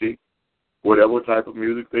industry, whatever type of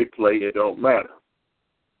music they play, it don't matter.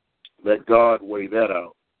 Let God weigh that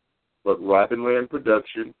out. But Robin Land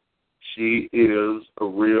Production, she is a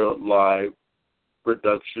real live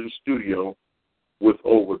production studio with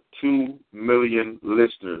over 2 million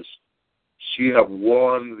listeners. She have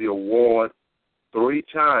won the award 3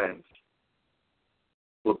 times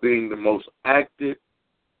for being the most active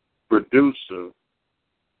producer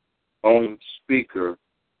on speaker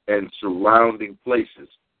and surrounding places.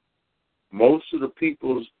 Most of the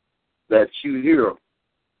people that you hear,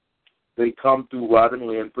 they come through Robin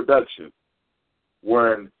Land Production.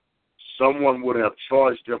 When someone would have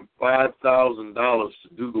charged them $5,000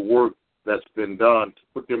 to do the work that's been done to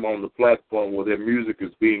put them on the platform where their music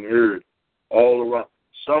is being heard all around.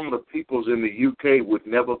 Some of the peoples in the UK would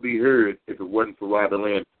never be heard if it wasn't for Robin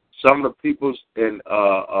Land. Some of the peoples and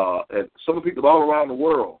some of the people all around the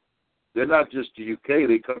world, they're not just the UK.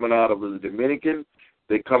 They're coming out of the Dominican.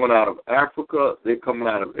 They're coming out of Africa. They're coming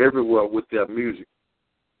out of everywhere with their music.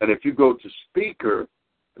 And if you go to speaker,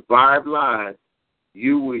 Vibe Live,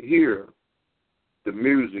 you will hear the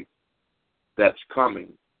music that's coming.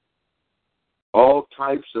 All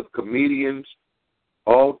types of comedians,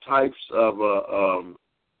 all types of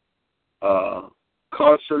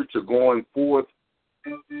concerts are going forth,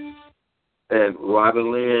 and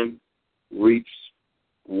Robin Land reaps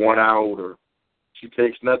 1 hour older. She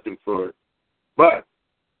takes nothing for it. But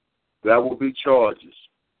there will be charges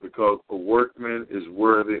because a workman is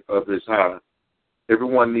worthy of his hire.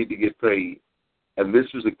 Everyone needs to get paid. And this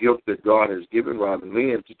is a gift that God has given Robin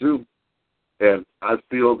Land to do. And I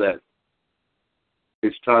feel that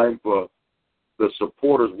it's time for the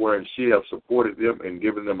supporters, wherein she have supported them and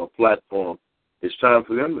given them a platform. It's time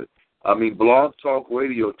for them to, Blog Talk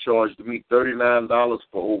Radio charged me $39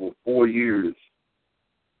 for over 4 years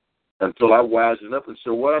until I wisened up and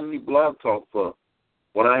said, what I need Blog Talk for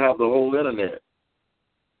when I have the whole internet?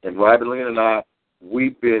 And Robin Land and I,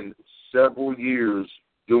 we've been several years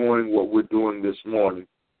doing what we're doing this morning.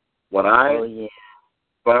 When I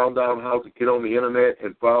found out how to get on the internet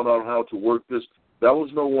and found out how to work this, there was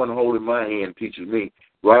no one holding my hand teaching me.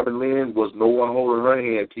 Robin Land was no one holding her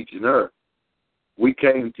hand teaching her. We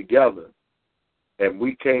came together, and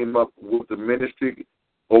we came up with the ministry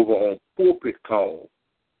over on Pulpit Call,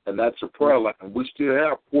 and that's a prayer line. We still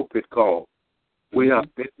have Pulpit Call. We have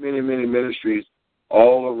many, many ministries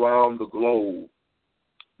all around the globe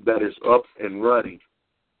that is up and running.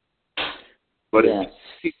 But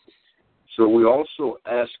so we're also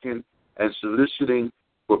asking and soliciting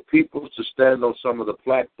for people to stand on some of the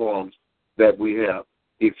platforms that we have.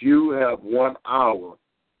 If you have 1 hour,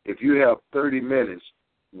 if you have 30 minutes,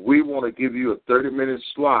 we want to give you a 30-minute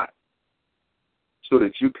slot so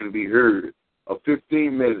that you can be heard, a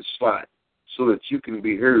 15-minute slot so that you can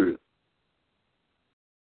be heard,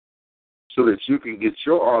 so that you can get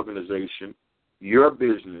your organization, your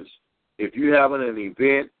business. If you're having an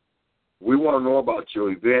event, we want to know about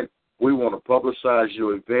your event. We want to publicize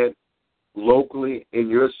your event locally in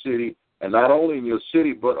your city, and not only in your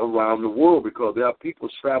city but around the world, because there are people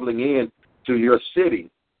traveling in to your city,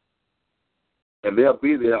 and they'll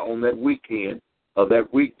be there on that weekend or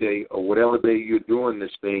that weekday or whatever day you're doing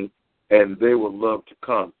this thing, and they would love to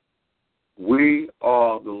come. We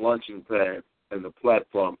are the launching pad and the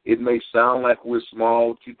platform. It may sound like we're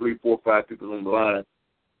small, 2, 3, 4, 5 people on the line,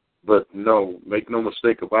 but no, make no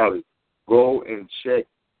mistake about it. Go and check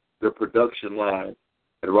the production line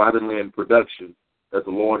at Robin Land Production that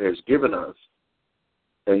the Lord has given us,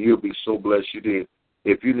 and you'll be so blessed you did.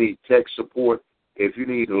 If you need tech support, if you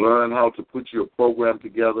need to learn how to put your program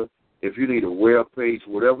together, if you need a web page,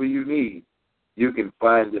 whatever you need, you can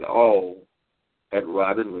find it all at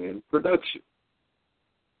Robin Land Production.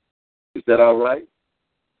 Is that all right?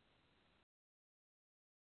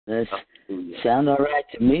 That sounds all right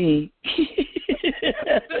to me.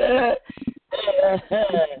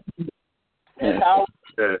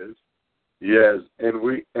 Yes, and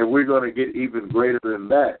we're going to get even greater than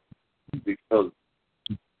that, because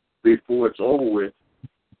before it's over with,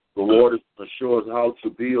 the Lord is going to show us how to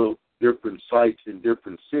build different sites in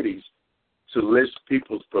different cities to list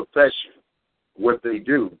people's profession, what they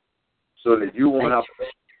do, so that you won't have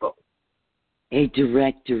a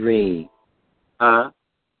directory. Huh?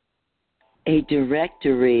 A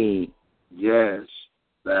directory. Yes.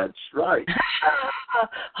 That's right.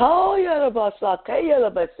 Oh, yalabasa,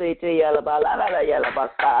 yalabasete, yalabala,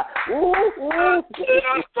 yalabasa. Ooh.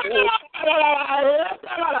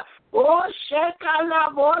 Oh,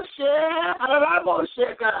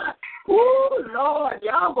 sheka. Oh, Lord,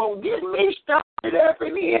 y'all gonna get me started up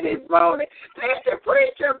in here this morning. Let the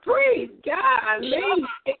preacher preach. Golly.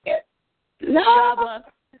 Lord,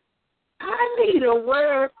 I need a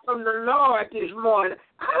word from the Lord this morning.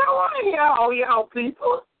 I don't want to hear all y'all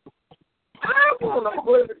people. I want a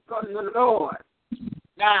word from the Lord.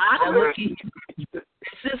 Now, this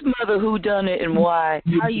is Mother Who Done It and Why.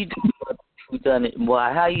 How you doing, Mother Who Done It and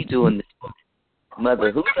Why? How you doing this morning?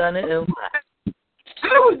 Mother Who Done It and Why?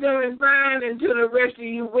 I was doing fine until the rest of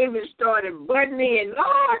you women started butting in.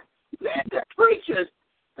 Lord, let the preachers,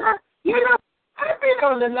 I've been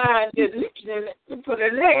on the line just listening for the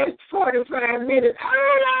last 45 minutes. All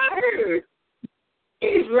I heard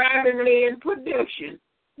is Robin in production.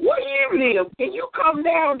 Where you live? Can you come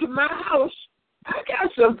down to my house? I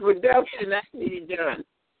got some production I need done.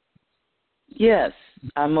 Yes,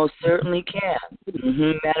 I most certainly can.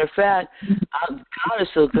 Matter of fact, God is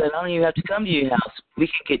so good, I don't even have to come to your house. We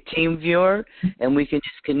can get TeamViewer, and we can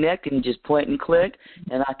just connect and just point and click,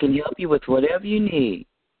 and I can help you with whatever you need.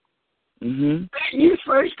 You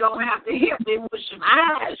first gonna have to help me with some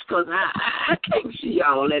eyes, because I can't see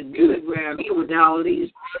all that good around here with all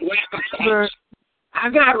these rackets. I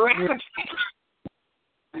got rackets.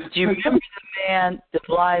 Do you remember the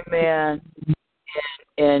blind man,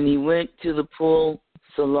 and he went to the pool,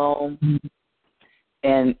 Siloam,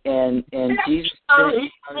 and Jesus said, I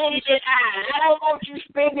don't want you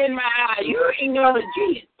spitting my eye. You ain't gonna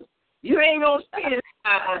Jesus. You ain't gonna spit in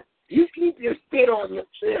my eye. You keep your spit on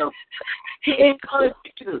yourself. He ain't gonna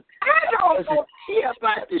do. I don't want to hear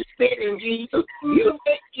about the spitting Jesus. You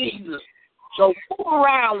make Jesus. So fool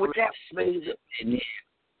around with that, baby.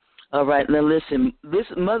 All right, now listen. This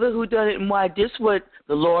Mother Who Done It and Why, this is what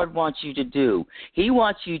the Lord wants you to do. He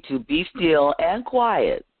wants you to be still and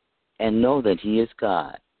quiet and know that He is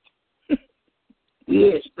God.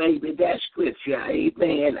 Yes, baby, that's scripture.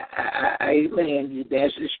 Amen. Amen.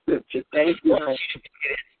 That's the scripture. Thank you.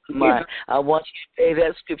 I want you to say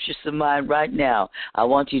that scripture to mine right now. I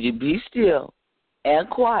want you to be still and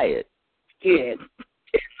quiet and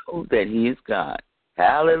know that He is God.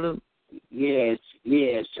 Hallelujah. Yes.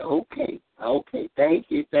 Okay. Thank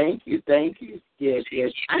you. Yes. Thank you.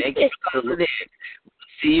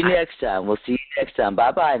 See you next time. We'll see you next time.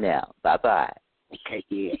 Bye-bye now. Bye-bye. Okay,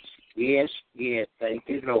 yes. Thank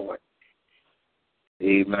you, Lord.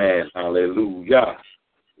 Amen. Hallelujah.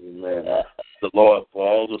 Amen. The Lord for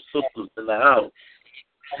all the sisters in the house.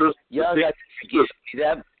 Y'all got to forgive me.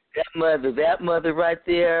 That mother right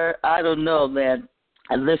there, I don't know, man.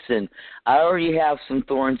 And listen, I already have some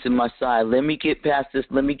thorns in my side. Let me get past this.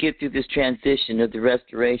 Let me get through this transition of the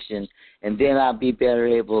restoration, and then I'll be better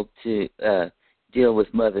able to deal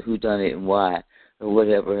with Mother Who Done It and Why, or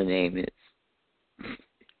whatever her name is.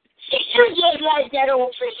 You're just like that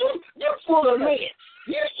old sister. You're full of mess.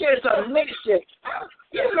 You're just a mess.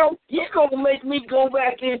 You're going to make me go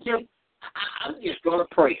back into, I'm just going to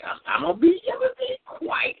pray. I'm going to be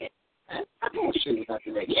quiet. I don't say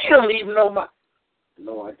nothing. You don't even know my...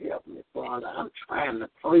 Lord help me, Father. I'm trying to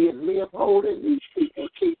pray and live holy, and these people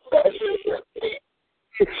keep messing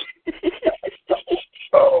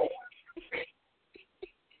Oh.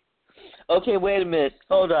 Okay, wait a minute.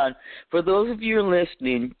 Hold on. For those of you who are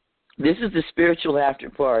listening, this is the spiritual after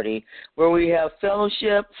party where we have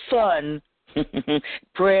fellowship, fun,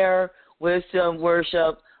 prayer, wisdom,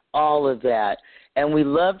 worship, all of that. And we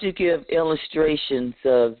love to give illustrations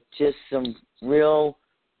of just some real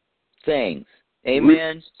things.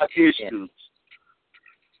 Amen.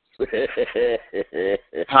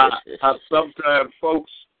 How sometimes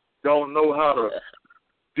folks don't know how to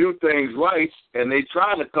do things right, and they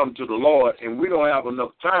try to come to the Lord, and we don't have enough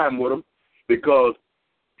time with them because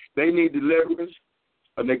they need deliverance,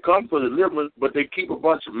 and they come for deliverance, but they keep a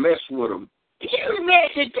bunch of mess with them. You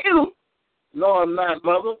messy too. No, I'm not,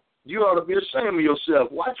 Mother. You ought to be ashamed of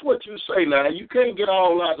yourself. Watch what you say now. You can't get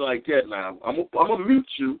all out like that now. I'm going to mute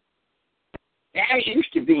you. That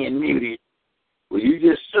used to being muted. Well, you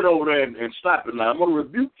just sit over there and stop it now. I'm going to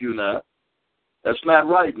rebuke you now. That's not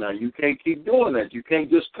right now. You can't keep doing that. You can't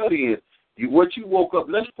just cut in. What you woke up,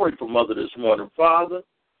 let's pray for Mother this morning. Father,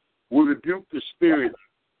 we rebuke the spirit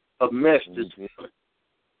of mess this morning.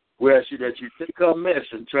 We ask you that you take our mess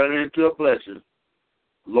and turn it into a blessing.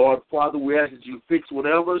 Lord, Father, we ask that you fix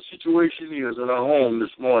whatever the situation is in our home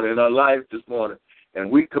this morning, in our life this morning. And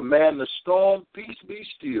we command the storm, peace be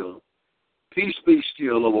still. Peace be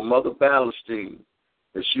still over Mother Palestine,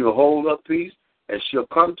 that she'll hold her peace, and she'll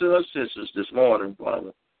come to her senses this morning,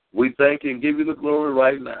 Father. We thank you and give you the glory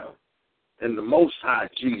right now. In the Most High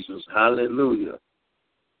Jesus, hallelujah.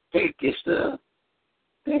 Thank you, sir.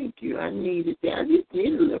 Thank you. I needed that. I just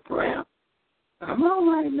needed a little prayer. I'm all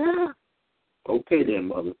right now. Okay then,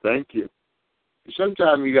 Mother. Thank you.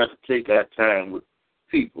 Sometimes you got to take that time with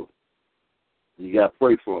people. You got to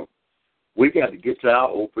pray for them. We got to get to our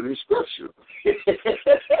opening scripture.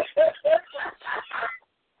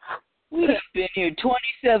 We've been here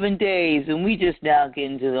 27 days, and we just now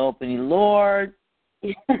getting to the opening. Lord.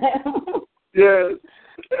 Yes.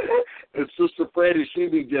 And Sister Freddie, she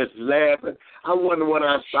be just laughing. I wonder what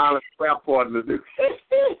our silent prayer partner do.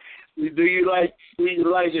 Do you like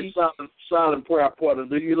it, silent prayer partner?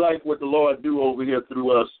 Do you like what the Lord do over here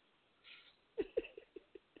through us?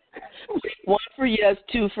 1 for yes,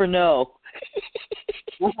 2 for no.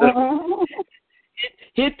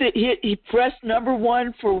 Press number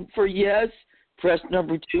 1 for yes, press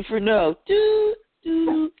number 2 for no. Do.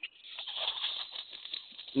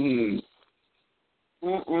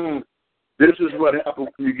 This is what happens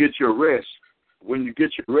when you get your rest. When you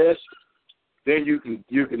get your rest, then you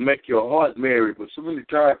can make your heart merry. But so many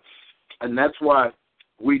times, and that's why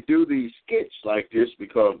we do these skits like this,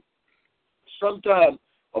 because sometimes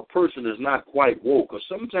a person is not quite woke, or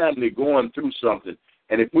sometimes they're going through something.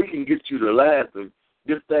 And if we can get you to laugh,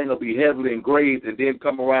 this thing will be heavily engraved, and then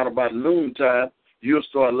come around about noontime, you'll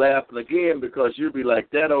start laughing again, because you'll be like,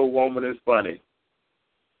 that old woman is funny.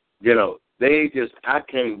 You know, I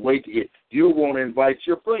can't wait to get, you'll want to invite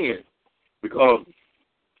your friends, because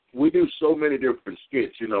we do so many different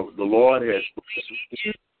skits. You know, the Lord has.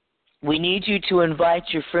 We need you to invite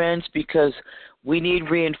your friends, because we need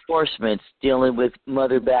reinforcements dealing with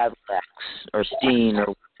Mother Battle Axe or Steen or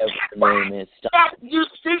whatever the name is. You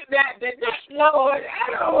see that? That's Lord. I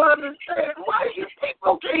don't understand why you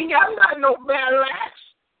people think I'm not no battle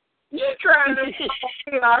axe. You're trying to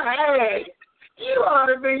get our head. You ought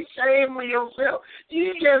to be ashamed of yourself.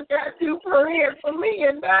 You just got to praying for me,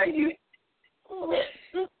 and now you.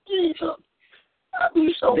 Jesus. I'll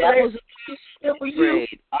be so that glad was for you.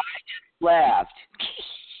 I just laughed.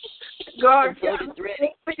 God, got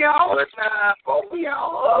me all the time. Oh,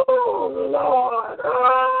 Lord.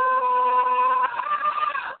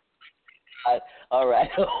 All right,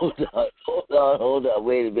 hold on.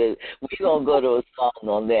 Wait a minute. We're going to go to a song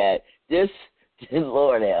on that.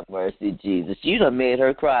 Lord have mercy, Jesus. You done made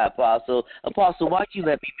her cry, Apostle. Apostle, why'd you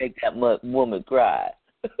let me make that woman cry?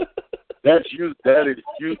 That's you. That is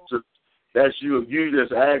you. That's you. You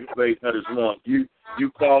just aggravate her this month. You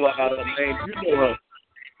call her out of her name. You know her.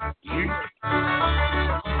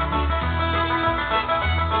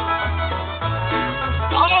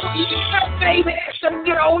 Oh, yeah, baby. That's some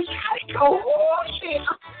good old Yadico. Oh, yeah.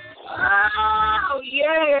 Oh,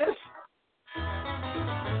 yes.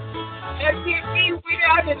 That's me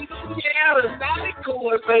without the Louisiana Valley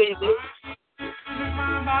Chord, baby.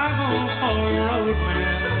 My Bible for a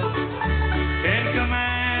roadman. 10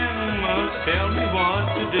 commandments tell me what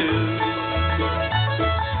to do.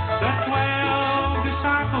 The 12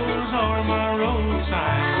 disciples are my road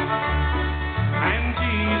sign, and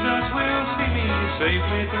Jesus will see me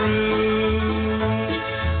safely through.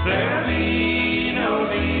 There'll be no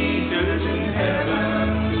detours in heaven,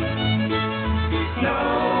 no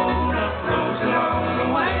rough roads along the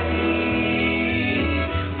way.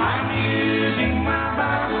 I'm using my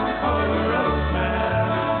Bible for a road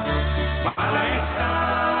map. My last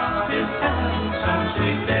stop is heaven some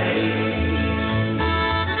sweet day.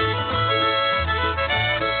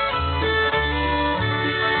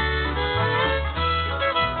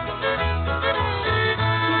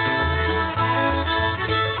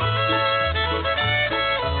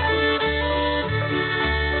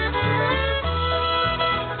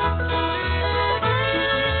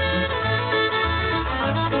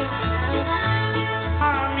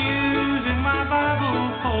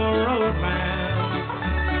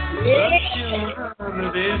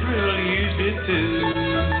 But Israel used it too.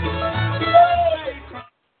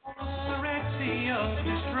 The Red Sea of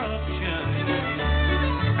destruction,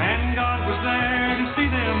 and God was there to see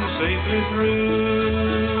them safely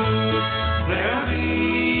through. There'll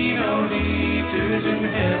be no detours in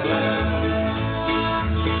heaven,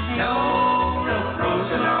 no rough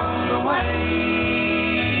roads along the way.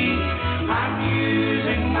 I'm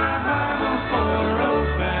using my Bible for a road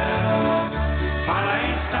map. My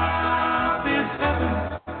last stop is heaven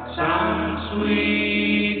some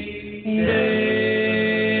sweet day.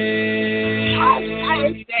 I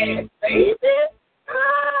like that, baby.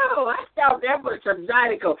 Oh, I thought that was some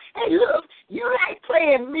Zydeco. Hey, look, you like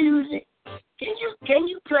playing music? Can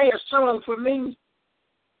you play a song for me?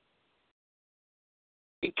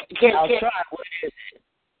 I'll try. What is it?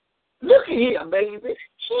 Look at here, baby.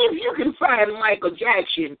 See if you can find Michael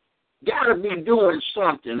Jackson. Gotta be doing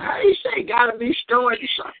something. How do you say? Gotta be doing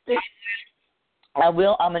something. I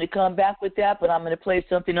will. I'm going to come back with that, but I'm going to play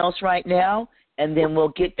something else right now, and then we'll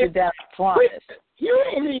get to that. I promise. You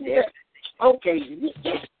ain't in there. Okay.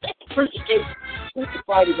 First, the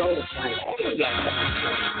party's on the side. I ain't got that.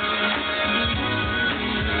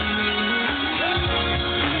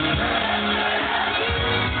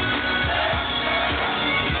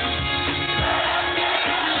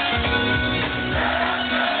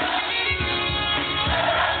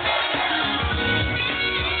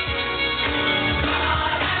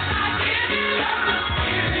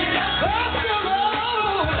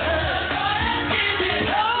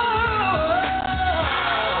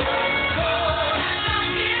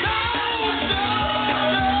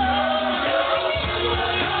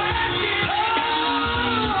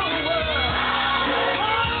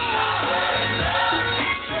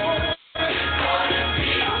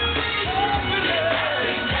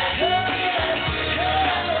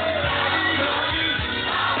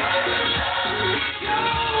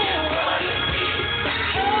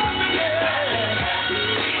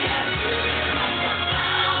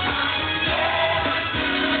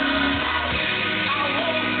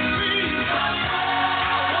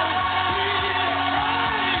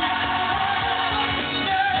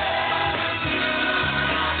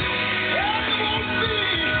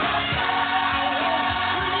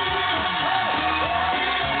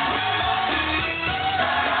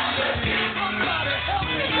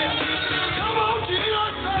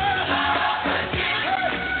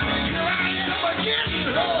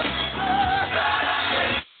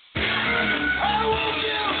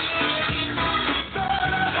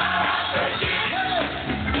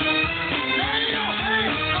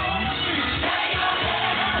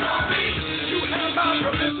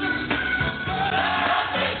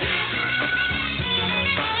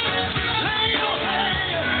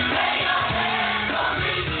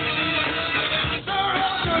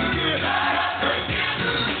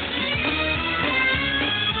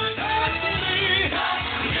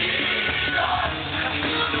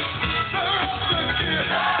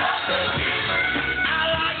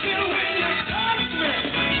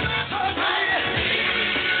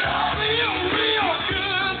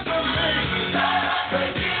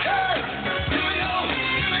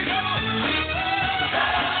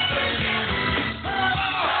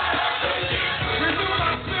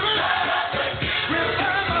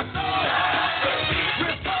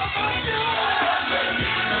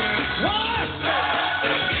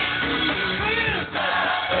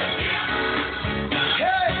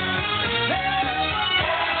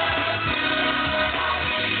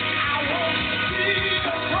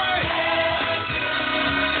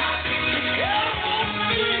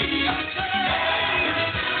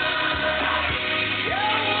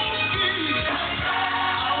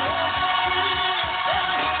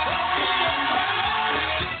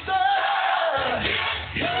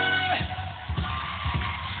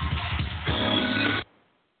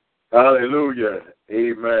 Hallelujah.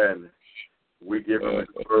 Amen. We give him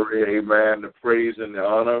the glory, amen, the praise and the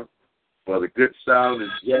honor for the good sound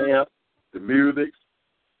and jam, the music,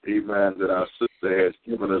 amen, that our sister has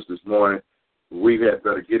given us this morning. We had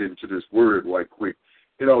better get into this word right quick.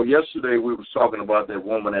 You know, yesterday we was talking about that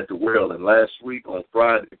woman at the well, and last week on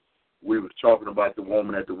Friday we was talking about the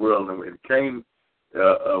woman at the well, and it came,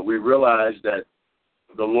 we realized that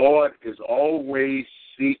the Lord is always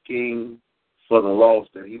seeking for the lost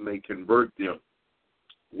that he may convert them.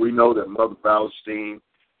 We know that Mother Palestine,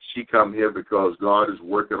 she come here because God is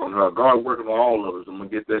working on her. God is working on all of us. I'm going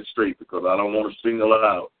to get that straight because I don't want to single her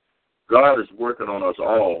out. God is working on us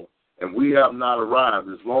all, and we have not arrived.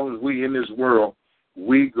 As long as we in this world,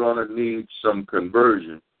 we're going to need some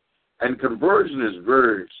conversion. And conversion is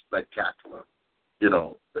very spectacular. You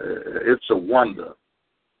know, it's a wonder.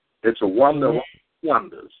 It's a wonder of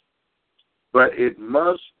wonders. But it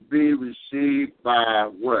must be received by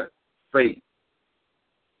what? Faith.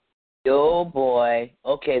 Oh, boy.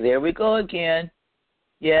 Okay, there we go again.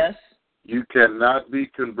 Yes. You cannot be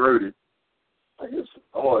converted. That's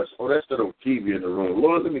that old TV in the room.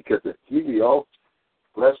 Lord, let me get that TV off.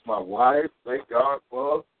 Bless my wife. Thank God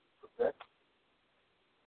for that.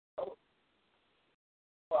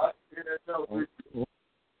 I hear that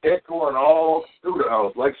echoing all through the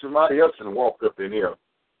house like somebody else and walked up in here.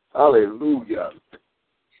 Hallelujah.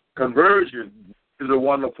 Conversion is a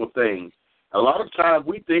wonderful thing. A lot of times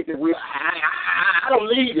we think that I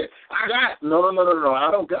don't need it. No.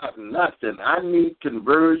 I don't got nothing. I need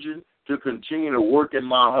conversion to continue to work in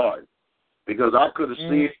my heart. Because I could have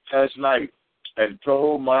seen last night and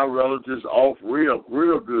told my relatives off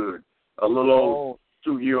real good. A little old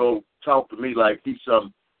 2-year-old talked to me like he's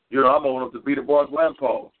some, I'm old enough to be the boy's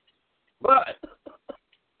grandpa. But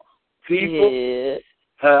people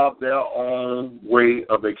have their own way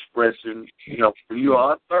of expressing, you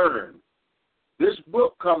are unearned. This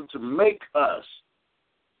book comes to make us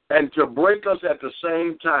and to break us at the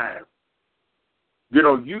same time.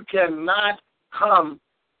 You cannot come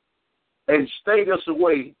and stay us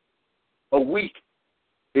away a week.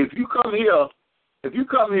 If you come here,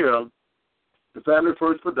 the Family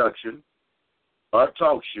First Production, our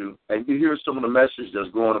talk show, and you hear some of the message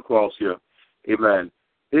that's going across here, amen,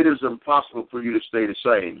 it is impossible for you to stay the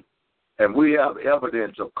same. And we have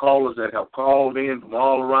evidence of callers that have called in from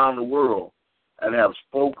all around the world and have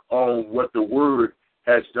spoke on what the Word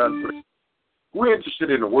has done for us. We're interested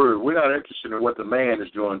in the Word. We're not interested in what the man is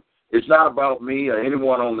doing. It's not about me or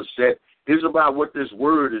anyone on the set. It's about what this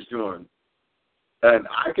Word is doing. And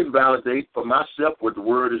I can validate for myself what the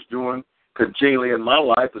Word is doing continually in my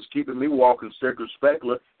life. It's keeping me walking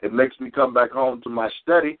circumspectly. It makes me come back home to my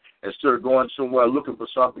study instead of going somewhere looking for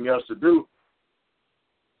something else to do.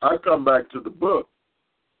 I come back to the book.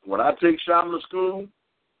 When I take Shama to school,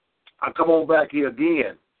 I come on back here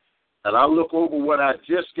again, and I look over what I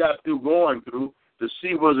just got through going through to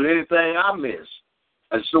see was there anything I missed.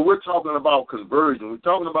 And so we're talking about conversion. We're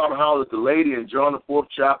talking about how that the lady in John the 4th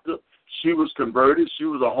chapter, she was converted. She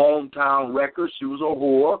was a hometown wrecker. She was a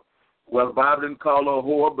whore. Well, the Bible didn't call her a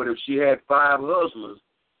whore, but if she had 5 husbands,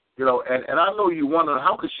 and I know you wonder,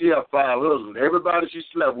 how could she have 5 husbands? Everybody she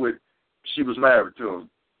slept with, she was married to them.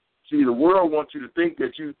 See, the world wants you to think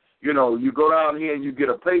that you go down here and you get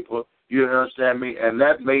a paper, you understand me, and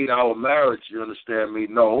that made our marriage, you understand me.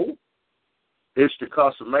 No, it's the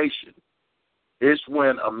consummation. It's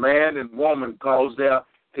when a man and woman calls their,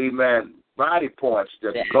 body parts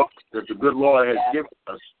that the good Lord has given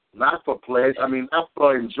us, not for pleasure, not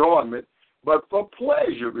for enjoyment, but for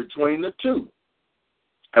pleasure between the two.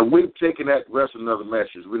 And we've taken that rest of another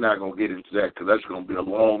message. We're not going to get into that because that's going to be a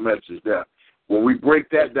long message there. When we break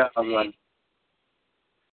that down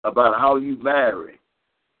about how you marry,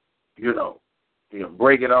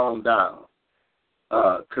 break it on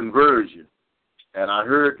down, conversion. And I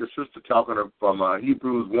heard the sister talking from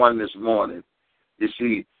Hebrews 1 this morning. You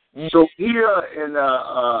see, so here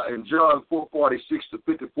in John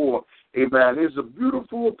 4:46-54, amen, there's a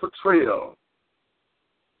beautiful portrayal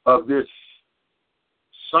of this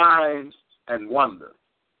signs and wonder.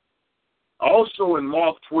 Also in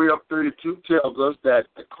Mark 12:32 tells us that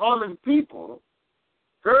the common people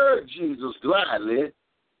heard Jesus gladly,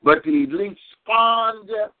 but the elite scorned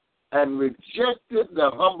and rejected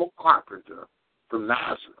the humble carpenter from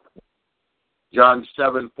Nazareth. John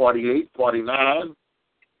 7:48-49,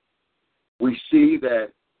 we see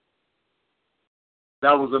that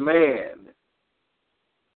was a man.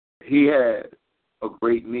 He had a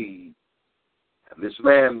great need, and this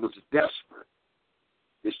man was desperate.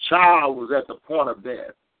 His child was at the point of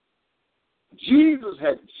death. Jesus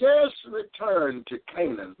had just returned to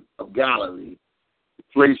Canaan of Galilee, the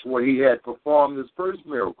place where he had performed his first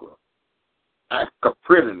miracle. At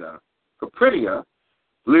Capernaum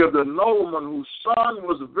lived a nobleman whose son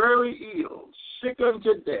was very ill, sick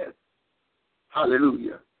unto death.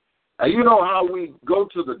 Hallelujah. And you know how we go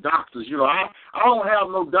to the doctors. I don't have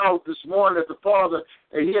no doubt this morning that the father,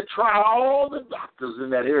 he had tried all the doctors in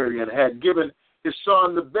that area and had given his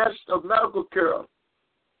son the best of medical care.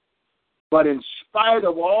 But in spite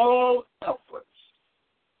of all efforts,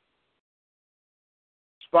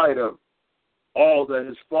 in spite of all that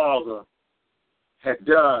his father had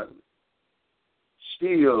done,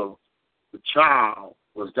 still the child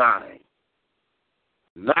was dying.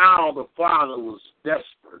 Now the father was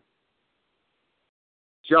desperate.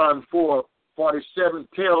 John 4:47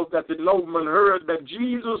 tells that the nobleman heard that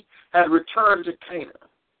Jesus had returned to Canaan,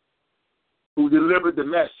 who delivered the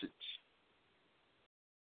message.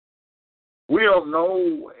 We don't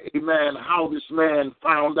know, amen, how this man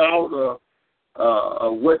found out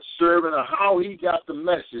what servant or how he got the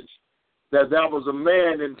message that there was a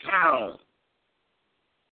man in town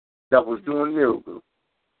that was doing miracles.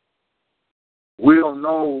 We don't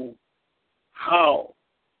know how,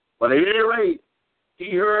 but at any rate,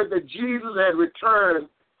 he heard that Jesus had returned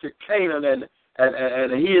to Canaan,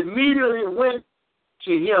 and he immediately went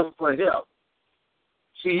to him for help.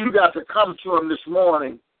 See, you got to come to him this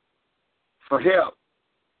morning for help.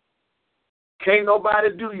 Can't nobody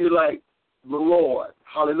do you like the Lord.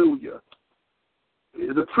 Hallelujah.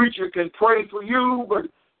 The preacher can pray for you, but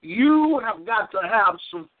you have got to have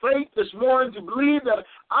some faith this morning to believe that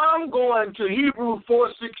I'm going to Hebrews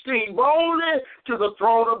 4:16, boldly to the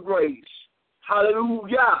throne of grace.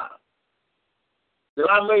 hallelujah, that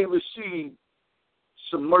I may receive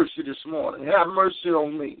some mercy this morning. Have mercy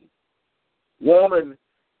on me. Woman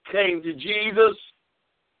came to Jesus,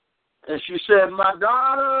 and she said, my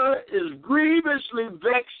daughter is grievously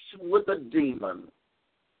vexed with a demon.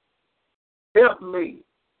 Help me.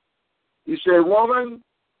 He said, woman,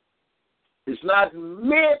 it's not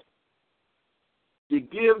meant to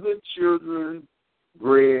give the children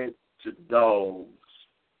bread to dogs.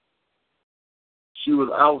 She was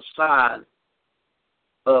outside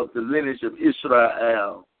of the lineage of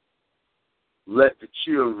Israel. Let the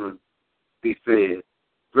children be fed.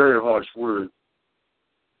 Very harsh word.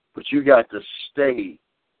 But you got to stay.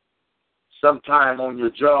 Sometime on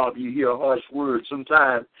your job you hear harsh words.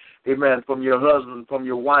 Sometime, amen, from your husband, from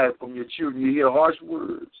your wife, from your children, you hear harsh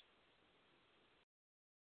words.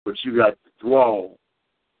 But you got to draw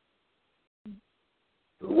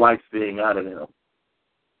the right thing out of them.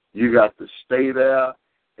 You got to stay there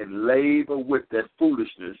and labor with that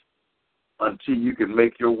foolishness until you can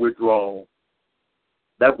make your withdrawal.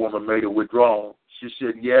 That woman made a withdrawal. She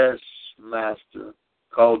said, yes, Master.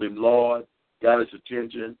 Called him Lord, got his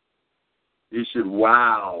attention. He said,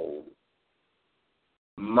 wow,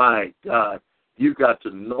 my God, you got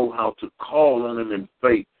to know how to call on him in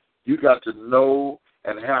faith. You got to know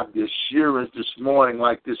and have the assurance this morning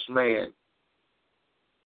like this man.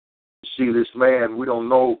 See, this man, we don't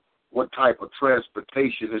know what type of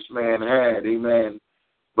transportation this man had, amen.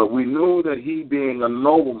 But we knew that he being a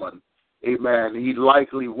nobleman, amen, he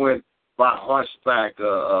likely went by horseback,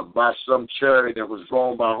 by some chariot that was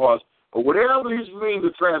drawn by horse, or whatever his means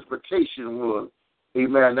of transportation was,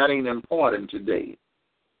 amen, that ain't important today.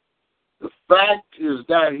 The fact is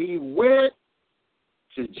that he went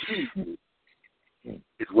to Jesus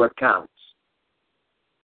is what counts.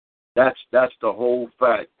 That's the whole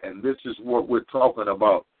fact, and this is what we're talking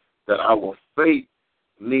about, that our faith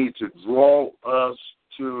needs to draw us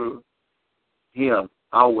to him.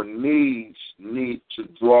 Our needs need to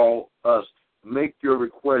draw us. Make your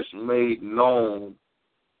request made known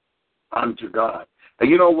unto God. And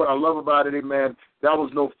you know what I love about it, amen? That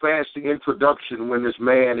was no fancy introduction when this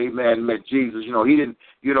man, amen, met Jesus. You know, he didn't,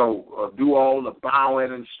 do all the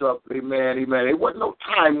bowing and stuff, amen, amen. It wasn't no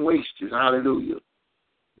time wasted, hallelujah.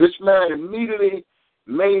 This man immediately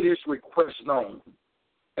made his request known.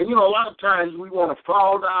 And, a lot of times we want to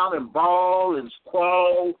fall down and bawl and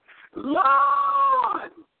squall.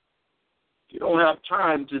 Lord, you don't have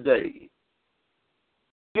time today.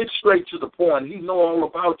 Get straight to the point. He know all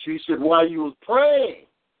about you. He said, while you was praying,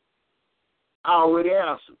 I already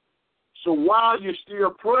answered. So while you're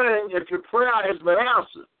still praying, if your prayer has been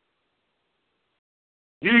answered,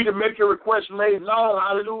 you need to make your request made known.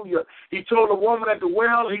 Hallelujah. He told the woman at the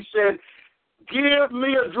well, he said, give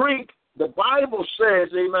me a drink. The Bible says,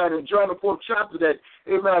 amen, in John the 4th chapter that,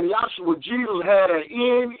 amen, Yahshua, Jesus had an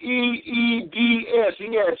N-E-E-D-S.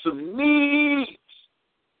 He had some needs.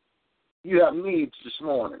 You have needs this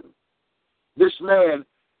morning. This man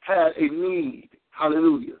had a need.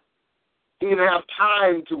 Hallelujah. He didn't have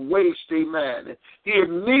time to waste, amen. He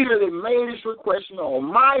immediately made his request known.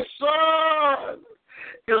 My son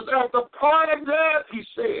is at the point of death, he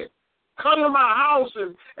said. Come to my house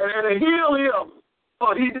and heal him,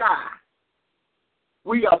 or he died.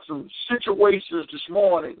 We got some situations this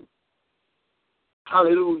morning,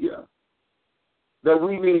 hallelujah, that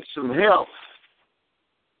we need some help.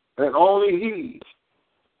 And only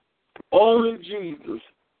Jesus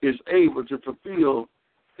is able to fulfill,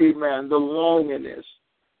 amen, the loneliness,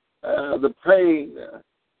 the pain,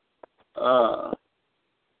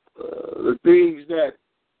 the things that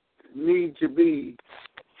need to be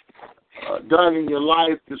done in your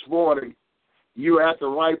life this morning. You're at the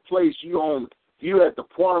right place. You're at the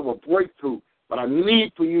point of a breakthrough. But I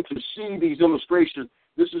need for you to see these illustrations.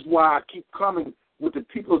 This is why I keep coming with the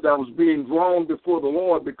people that was being drawn before the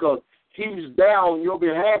Lord, because he's there on your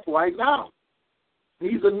behalf right now.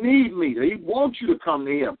 He's a need meter. He wants you to come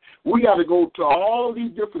to him. We got to go to all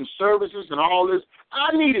these different services and all this.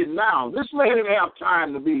 I need it now. This man didn't have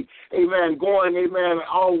time to be, amen, going, amen,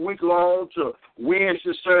 all week long to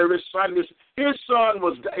Wednesday service, Sunday. His son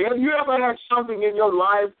was, have you ever had something in your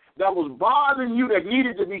life that was bothering you that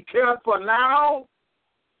needed to be cared for now?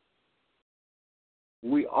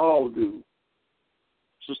 We all do.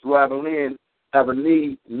 Sister Ravelyn have a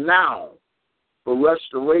need now for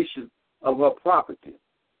restoration of her property.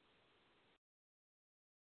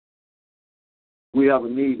 We have a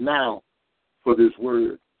need now for this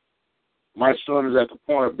word. My son is at the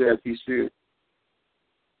point of death, he said.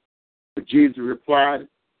 But Jesus replied,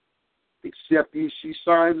 except ye see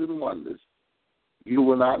signs and wonders, you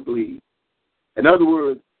will not believe. In other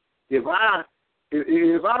words, if I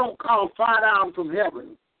if I don't call fire down from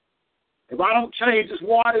heaven, if I don't change this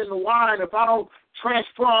water into wine, if I don't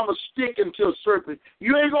transform a stick into a serpent,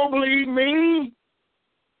 you ain't going to believe me.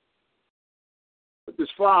 But this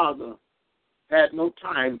father had no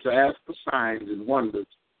time to ask for signs and wonders.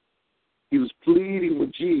 He was pleading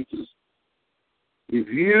with Jesus. If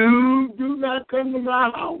you do not come to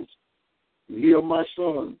my house and heal my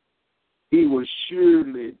son, he will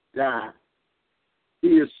surely die. He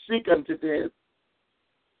is sick unto death,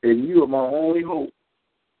 and you are my only hope.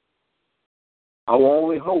 Our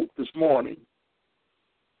only hope this morning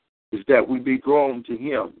is that we be drawn to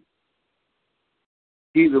him.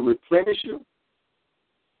 He's a replenisher.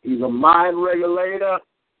 He's a mind regulator.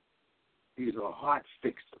 He's a heart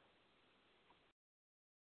fixer.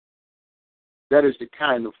 That is the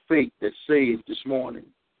kind of faith that saved this morning.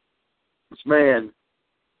 This man,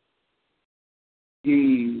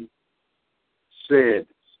 he said,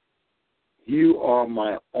 you are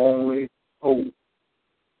my only hope.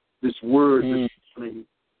 This word this morning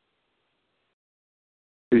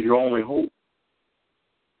is your only hope.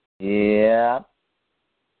 Yeah.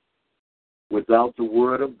 Without the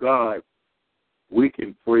word of God, we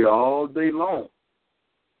can pray all day long.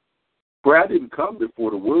 Prayer didn't come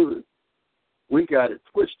before the word. We got it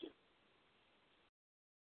twisted.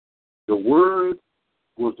 The word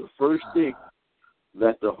was the first thing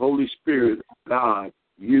that the Holy Spirit of God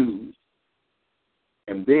used.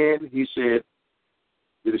 And then he said,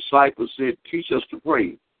 the disciples said, teach us to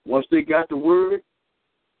pray. Once they got the word,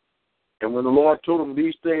 and when the Lord told them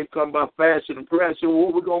these things come by fasting and prayer, I said, well,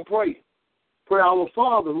 what we going to pray? Pray our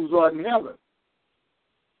Father who's art in heaven.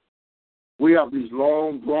 We have these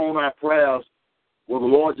long, drawn-out prayers where the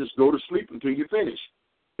Lord just go to sleep until you finish.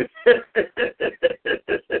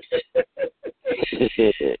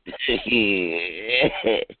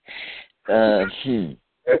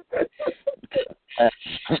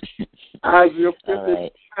 Isaiah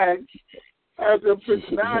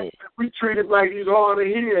 59, we treat it like he's hard of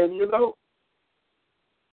hearing, you know.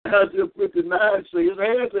 Isaiah 59 says his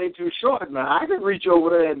hands ain't too short now. I can reach over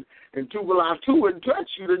there and two and touch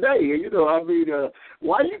you today. You know, I mean,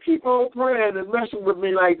 why you keep on praying and messing with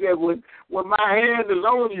me like that when my hand is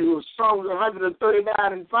on you? Psalms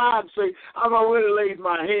 139:5 say, I've already laid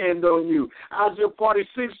my hand on you. Isaiah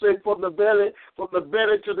 46 say, from the belly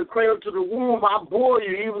to the cradle to the womb, I bore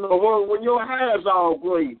you, even though when your hair's all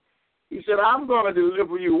gray. He said, I'm going to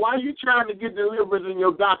deliver you. Why are you trying to get delivered in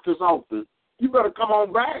your doctor's office? You better come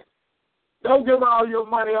on back. Don't give all your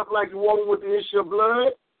money up like the woman with the issue of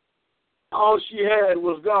blood. All she had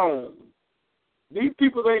was gone. These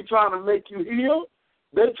people ain't trying to make you heal.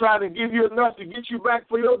 They're trying to give you enough to get you back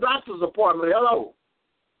for your doctor's appointment. Hello.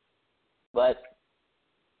 But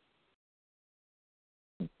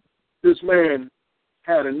this man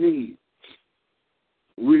had a need.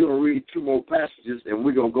 We're going to read two more passages, and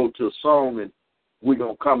we're going to go to a song, and we're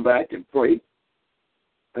going to come back and pray.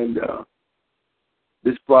 And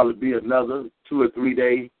this probably be another 2 or 3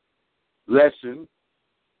 day lesson,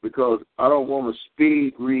 because I don't want to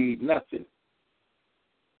speed read nothing.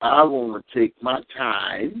 I want to take my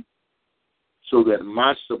time so that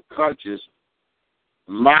my subconscious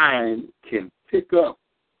mind can pick up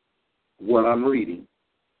what I'm reading.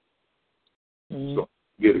 So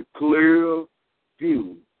get a clear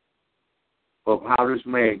view of how this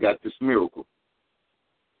man got this miracle.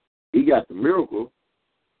 He got the miracle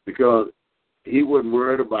because he wasn't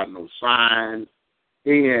worried about no signs.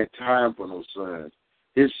 He ain't had time for no signs.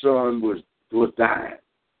 His son was dying.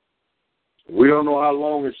 We don't know how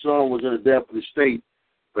long his son was in a deathly state,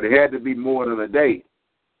 but it had to be more than a day.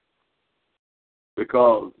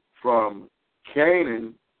 Because from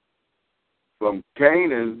Canaan to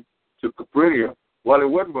Capernaum, well, it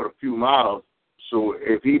wasn't but a few miles. So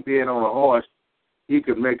if he'd been on a horse, he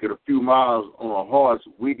could make it a few miles on a horse.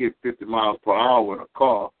 We get 50 miles per hour in a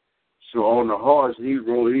car. So on the horse, he's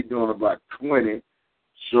doing about 20.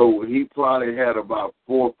 So he probably had about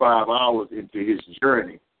 4 or 5 hours into his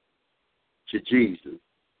journey to Jesus.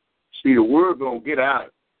 See, the word going to get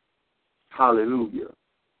out. Hallelujah.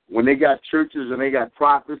 When they got churches and they got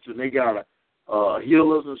prophets and they got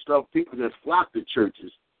healers and stuff, people just flock to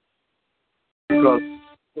churches because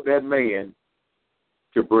of that man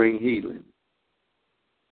to bring healing.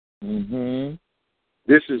 Mm-hmm.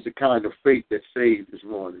 This is the kind of faith that saved this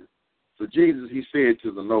morning. So Jesus, he said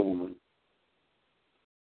to the nobleman,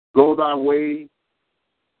 go thy way,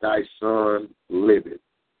 thy son liveth.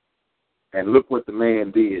 And look what the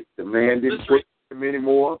man did. The man didn't question him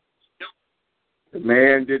anymore. The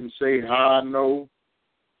man didn't say, how I know,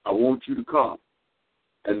 I want you to come.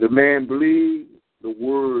 And the man believed the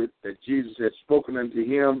word that Jesus had spoken unto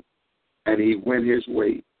him, and he went his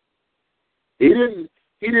way. He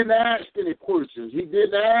didn't ask any questions. He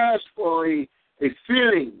didn't ask for a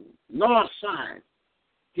feeling nor a sign.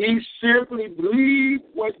 He simply believed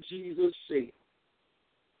what Jesus said.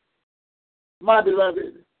 My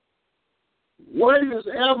beloved, what is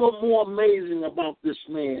ever more amazing about this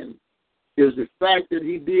man is the fact that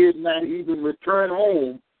he did not even return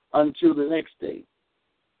home until the next day.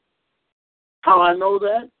 How I know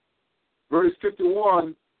that? Verse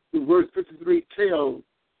 51 to verse 53 tells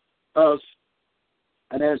us,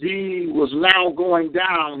 and as he was now going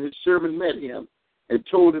down, his servant met him and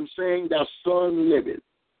told him, saying, Thy son liveth.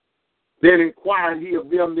 Then inquired he of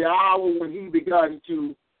them the hour when he began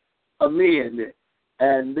to amend.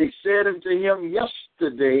 And they said unto him,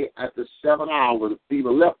 Yesterday at the 7th hour the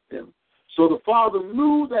fever left him. So the father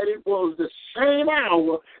knew that it was the same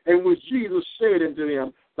hour in which Jesus said unto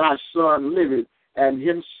him, Thy son liveth, and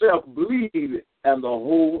himself believed, and the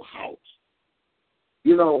whole house.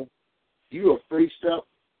 You know, you are faced up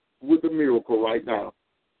with a miracle right now.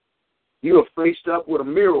 You are faced up with a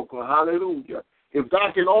miracle. Hallelujah. If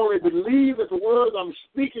God can only believe that the words I'm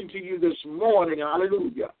speaking to you this morning,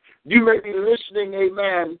 hallelujah, you may be listening,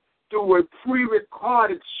 amen, to a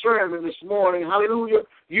pre-recorded sermon this morning, hallelujah.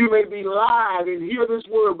 You may be live and hear this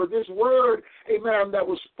word, but this word, amen, that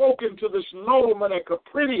was spoken to this nobleman at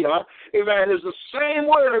Capernaum, amen, is the same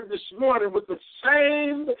word this morning with the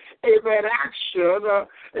same, amen, action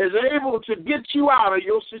is able to get you out of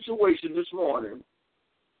your situation this morning.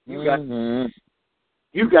 You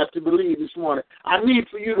got to believe this morning. I need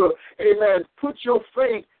for you to, amen, put your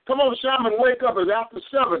faith. Come on, Simon, wake up. It's after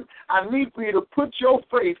 7. I need for you to put your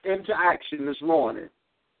faith into action this morning.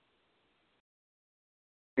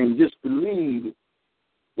 And just believe,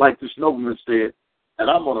 like this nobleman said, and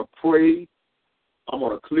I'm going to pray. I'm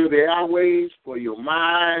going to clear the airways for your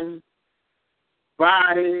mind,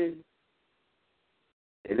 body,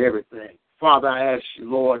 and everything. Father, I ask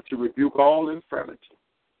you, Lord, to rebuke all infirmity,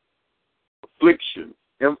 affliction,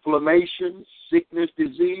 inflammation, sickness,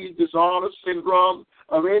 disease, disorder, syndrome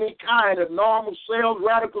of any kind, of normal cells,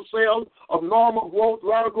 radical cells, of normal growth,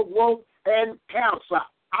 radical growth, and cancer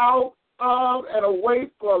out of and away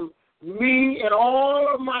from me and all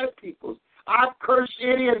of my people. I curse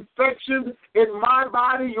any infection in my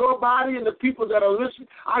body, your body, and the people that are listening.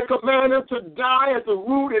 I command them to die at the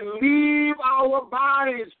root and leave our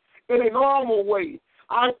bodies in a normal way.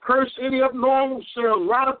 I curse any abnormal cells,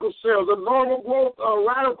 radical cells, abnormal growth, or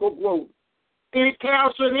radical growth. Any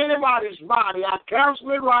cancer in anybody's body, I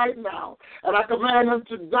cancel it right now. And I command them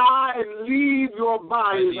to die and leave your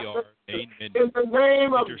body. In the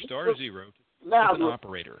name of star 0 to an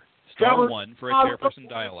operator. Star 1 for a chairperson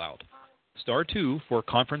dial out. Star 2 for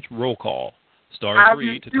conference roll call. Star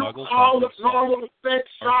 3 to toggle conference call.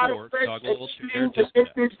 Star 4 toggle chair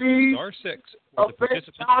disconnect. Star 6 for the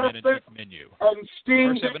participant management menu.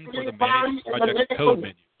 Star 7 for the manage project code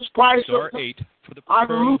menu. Star 8 for the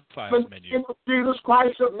profiles menu. Jesus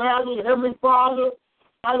Christ of Nazareth, Heavenly Father,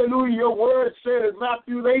 hallelujah, your word says,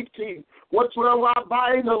 Matthew 18, whatsoever I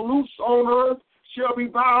bind and loose on earth shall be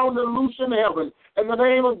bound and loose in heaven. In the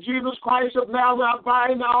name of Jesus Christ of Nazareth, I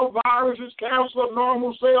bind all viruses, cancer of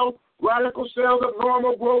normal cells, radical cells of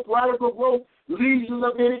normal growth, radical growth, lesions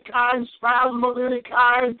of any kind, spasm of any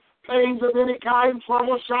kind, pains of any kind,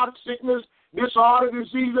 trauma, shock, sickness, disorder,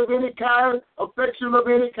 disease of any kind, affection of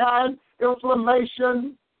any kind,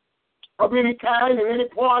 inflammation of any kind in any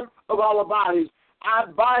part of our bodies. I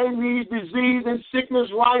bind these disease and sickness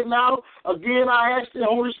right now. Again, I ask the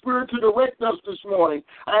Holy Spirit to direct us this morning.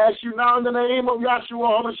 I ask you now in the name of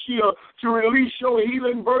Yahshua HaMashiach to release your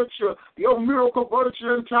healing virtue, your miracle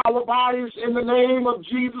virtue into our bodies in the name of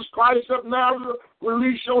Jesus Christ of Nazareth.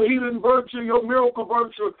 Release your healing virtue, your miracle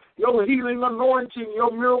virtue, your healing anointing,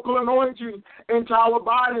 your miracle anointing into our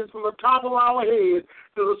bodies from the top of our head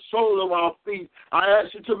to the sole of our feet. I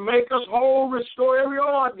ask you to make us whole, restore every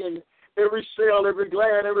organ, every cell, every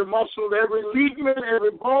gland, every muscle, every ligament,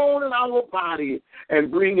 every bone in our body,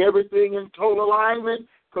 and bring everything in total alignment,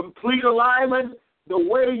 complete alignment, the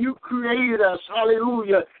way you created us.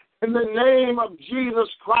 Hallelujah. In the name of Jesus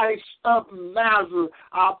Christ of Nazareth,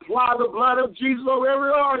 I apply the blood of Jesus over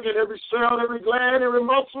every organ, every cell, every gland, every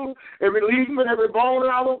muscle, every ligament, every bone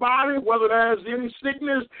in our body, whether there's any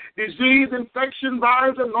sickness, disease, infection,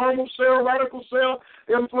 virus, abnormal cell, radical cell,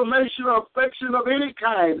 inflammation, or affection of any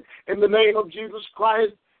kind. In the name of Jesus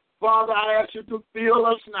Christ, Father, I ask you to fill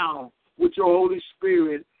us now with your Holy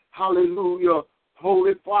Spirit. Hallelujah.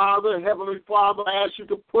 Holy Father, Heavenly Father, I ask you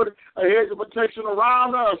to put a hedge of protection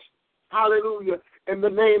around us. Hallelujah. In the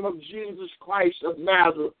name of Jesus Christ of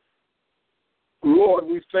Nazareth. Lord,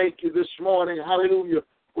 we thank you this morning, hallelujah,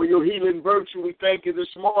 for your healing virtue. We thank you this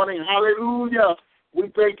morning. Hallelujah.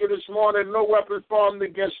 We thank you this morning. No weapon formed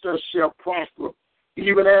against us shall prosper.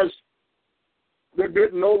 Even as the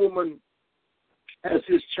good nobleman, as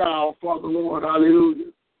his child, Father Lord,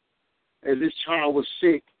 hallelujah. As his child was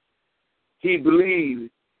sick, he believed,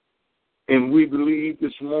 and we believe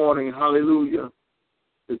this morning, hallelujah,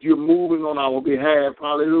 that you're moving on our behalf,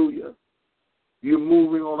 hallelujah. You're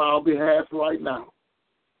moving on our behalf right now,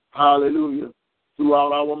 hallelujah.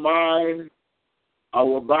 Throughout our mind,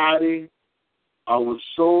 our body, our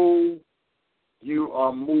soul, you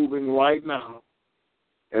are moving right now.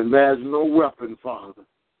 And there's no weapon, Father.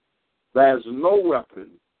 There's no weapon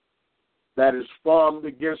that is formed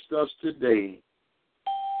against us today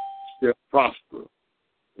shall prosper.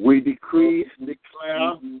 We decree and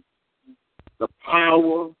declare the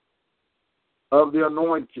power of the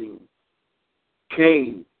anointing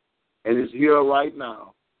came and is here right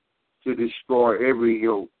now to destroy every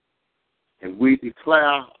yoke. And we declare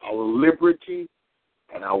our liberty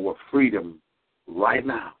and our freedom right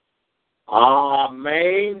now.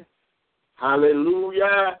 Amen.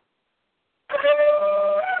 Hallelujah.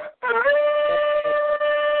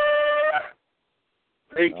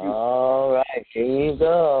 Thank you. All right, here you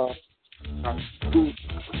go.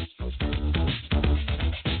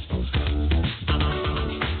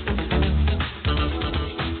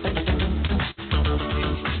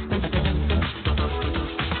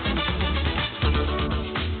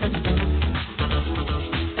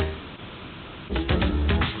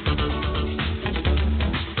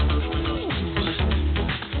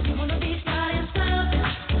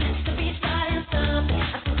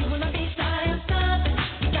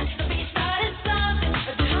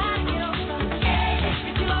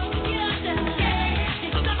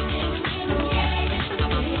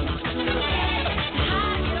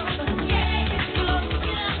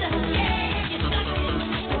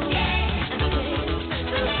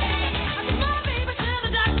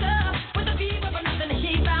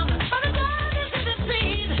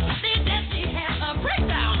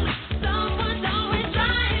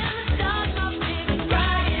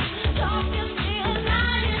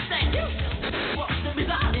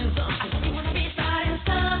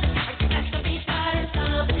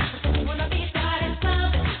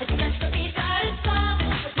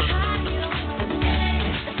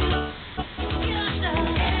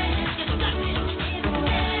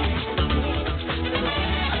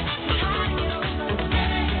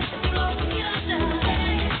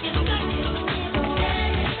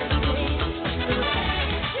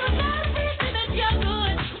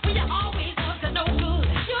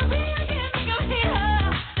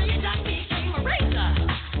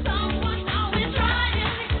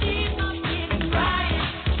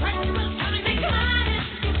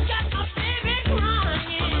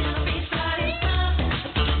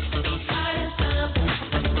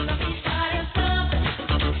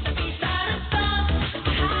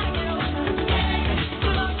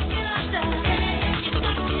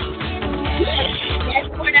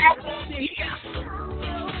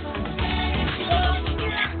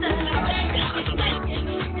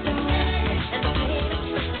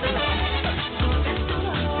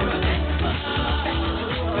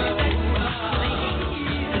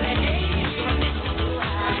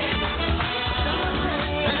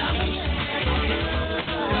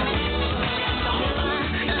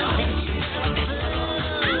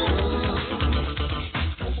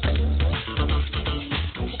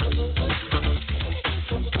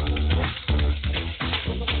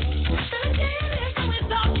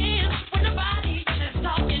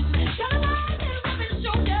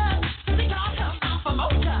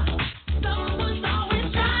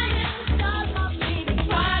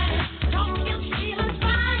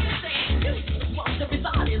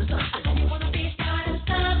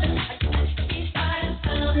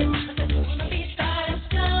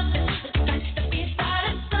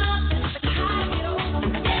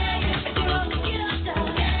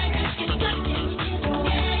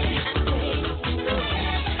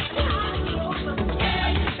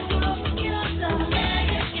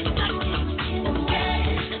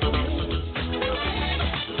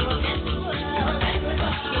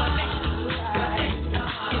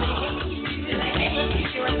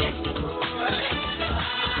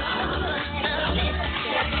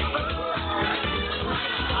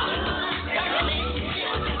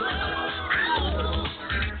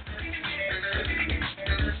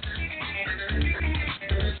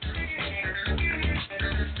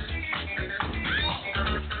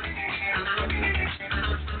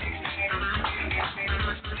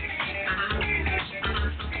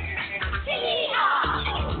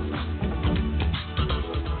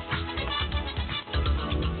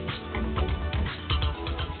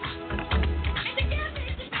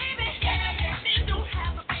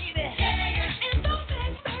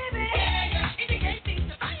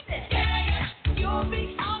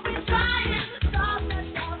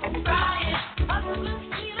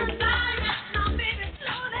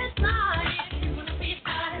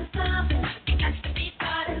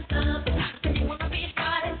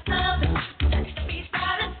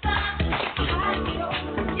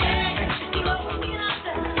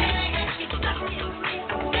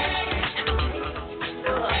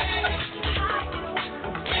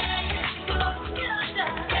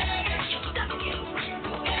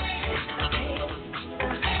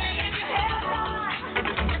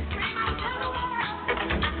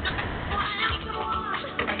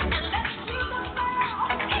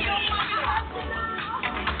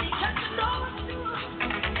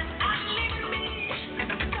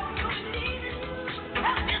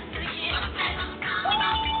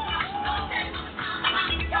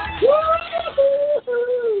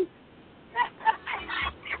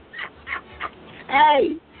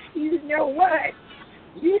 know what?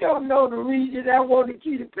 You don't know the reason I wanted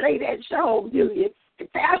you to play that song, do you?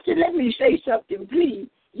 Pastor, let me say something, please.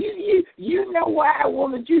 You know why I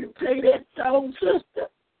wanted you to play that song, sister?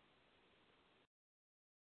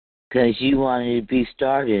 Because you wanted to be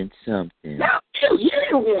starting something. No,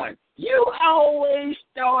 you're the one. You always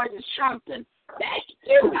starting something. That's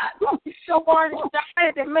you. So when you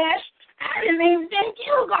started the mess, I didn't even think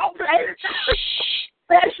you were going to play the song.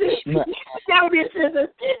 You know this is a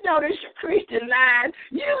Christian line.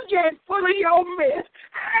 You just full of your mess.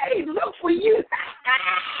 I ain't look for you.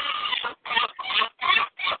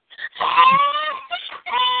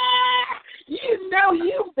 You know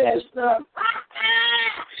you messed up.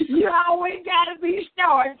 You always got to be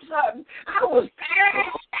starting something. I was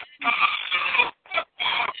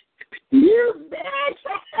you mess.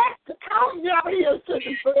 I'm down here to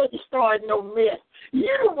the first starting no mess.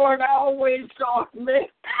 You weren't always soft mess.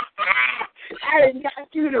 I didn't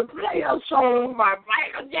got you to play a song by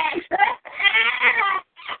Michael Jackson.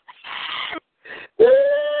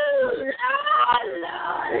 Oh,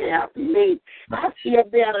 Lord, help me. I feel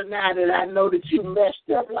better now that I know that you messed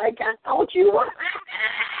up like I thought you were.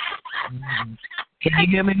 Can you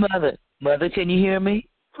hear me, Mother? Mother, can you hear me?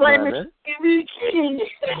 Play Mother? me, King.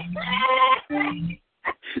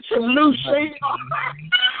 Some loose shit.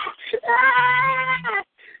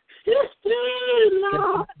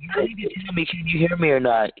 Tell me, can you hear me or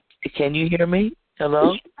not? Can you hear me?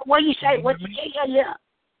 Hello? What you say? What you say? Yeah.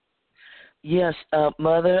 Yes,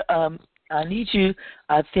 Mother. I need you.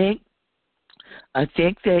 I think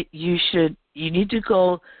that you need to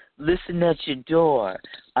go listen at your door.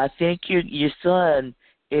 I think your son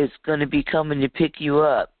is going to be coming to pick you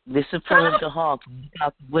up. Listen for him to honk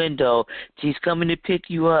out the window. He's coming to pick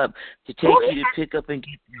you up to take you to pick up and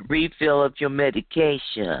get a refill of your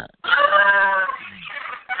medication.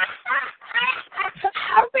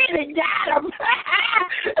 I really got him.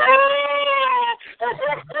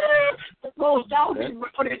 The post office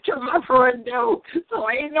brought it to my front door, so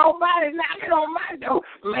ain't nobody knocking on my door.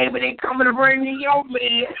 Maybe they coming to bring me your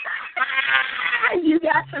bed. You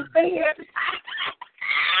got the bed.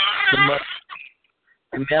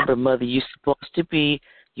 Remember, Mother, you're supposed to be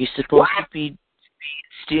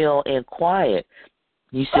still and quiet.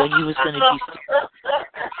 You said you was going to be still.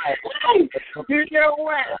 Hey, you know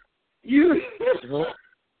what?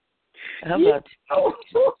 How about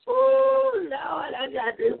Lord, I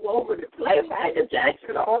got this woman to play Michael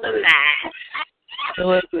Jackson on the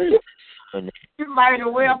line. You might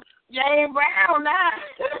have well Jane Brown now.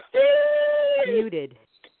 Muted.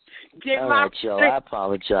 All right, Joe, I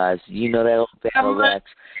apologize. You know that old battle Rex.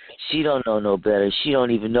 She don't know no better. She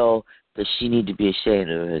don't even know that she need to be ashamed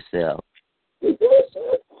of herself.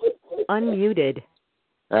 Unmuted.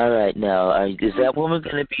 All right, now, is that woman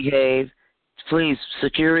going to behave? Please,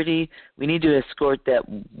 security, we need to escort that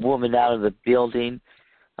woman out of the building.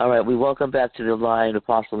 All right, we welcome back to the line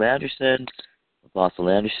Apostle Anderson. Apostle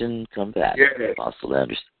Anderson, come back. Yes. Apostle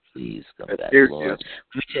Anderson, please come back, Yes. Lord. Let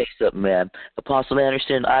me tell you something, man. Apostle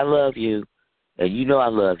Anderson, I love you, and you know I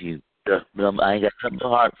love you. Yeah. But I ain't got something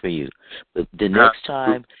hard for you. But the next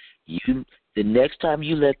time you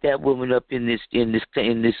let that woman up in this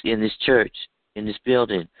church, in this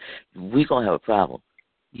building, we're gonna have a problem.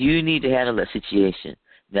 You need to handle that situation.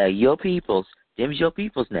 Now, your peoples, them's your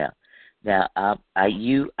peoples now. Now, I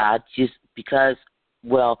just, because,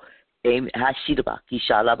 well,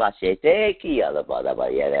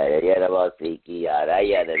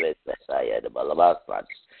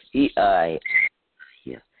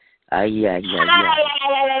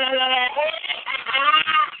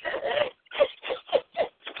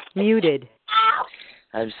 Muted.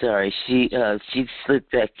 I'm sorry. She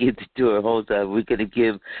slipped back in the door. Hold on. We're going to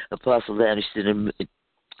give Apostle Anderson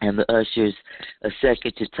and the ushers a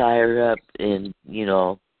second to tie her up and,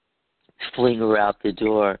 fling her out the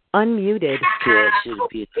door. Unmuted. Should it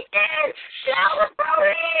be Trying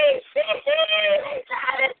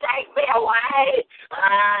to take me away.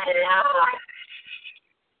 Oh,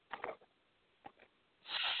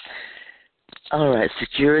 Lord. All right.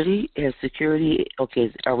 Security. Okay,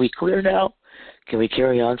 are we clear now? Can we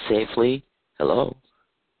carry on safely? Hello.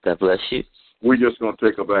 God bless you. We're just going to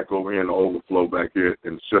take her back over here in the overflow back here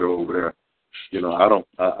and sit her over there. I don't.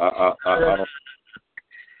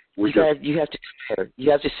 You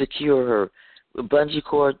have to secure her. Bungee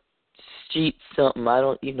cord, sheet, something.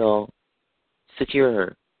 Secure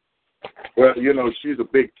her. Well, she's a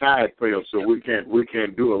big tide payer, so we can't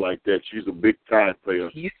do her like that. She's a big tide payer.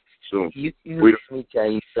 Let me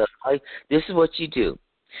tell you something. This is what you do.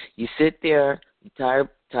 You sit there, tie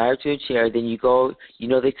her to a chair, then you go,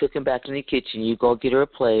 they're cooking back in the kitchen. You go get her a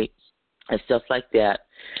plate, and stuff like that.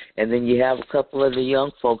 And then you have a couple of the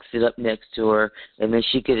young folks sit up next to her, and then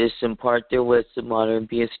she could just impart their wisdom on her and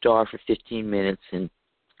be a star for 15 minutes and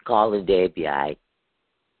call it a day, be all right.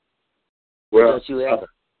 Well, don't you ever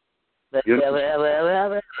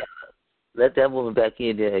let that woman back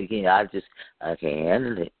in there again. I can't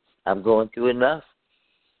handle it. I'm going through enough.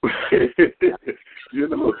 You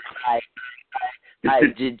know.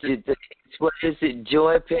 What is it?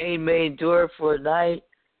 Joy, pain may endure for a night,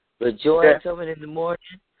 but joy coming in the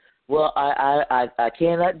morning. Well, I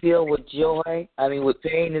cannot deal with with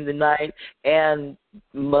pain in the night and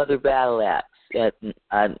Mother Battle Axe.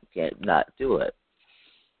 I can't not do it.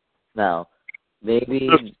 Now, maybe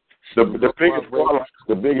the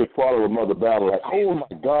biggest problem with Mother Battle Axe. Oh my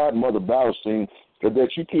God, Mother Battle Scene, is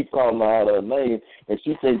that you keep calling her out her name, and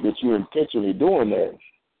she thinks that you're intentionally doing that.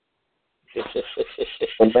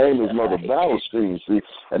 Her name is Mother Battlestein, see,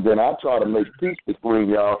 and then I try to make peace between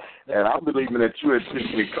y'all, and I'm believing that you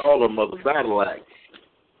intentionally call her Mother Battle Axe.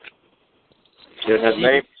 And her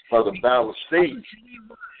name is Mother Battlestein.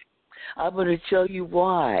 I'm going to tell you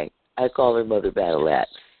why I call her Mother Battle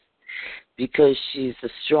Axe. Because she's a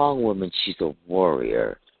strong woman. She's a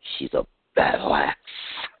warrior. She's a battle axe.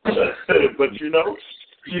 But you know,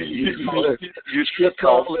 you should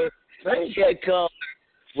call her. You can't call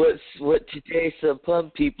her what today some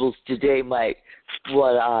punk peoples today might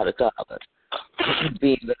want to call her.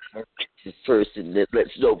 Being the person that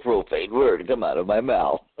lets no profane word come out of my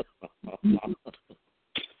mouth.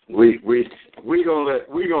 We gonna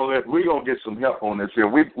get some help on this here.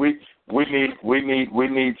 We need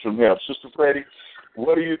some help. Sister Freddie,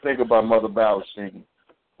 what do you think about Mother Battlestein?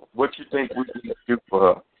 What you think we can do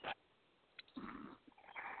for her?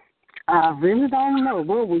 I really don't know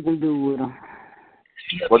what we can do with her.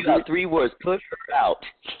 You got 3 words. Push her out.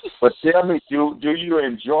 But tell me, do you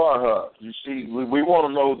enjoy her? You see, we want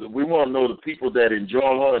to know. We want to know the people that enjoy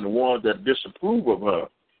her and the ones that disapprove of her.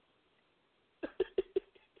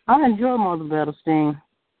 I enjoy Mother Battlestein.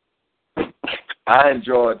 I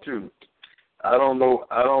enjoy it too. I don't know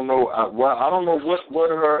what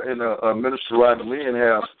her and Minister Rodney Lynn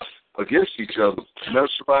have against each other.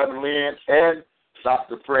 Minister Rodney Lynn and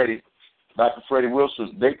Dr. Freddie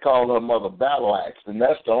Wilson, they call her Mother Battle Axe, and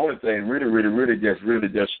that's the only thing really just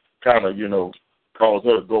kind of, cause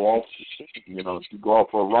her to go off. She go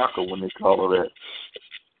off her rocker when they call her that.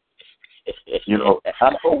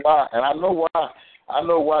 I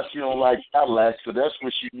know why she don't like Battle Axe, because that's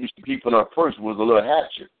what she used to keep in her purse was a little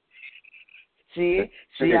hatchet. See,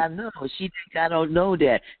 I know. She think I don't know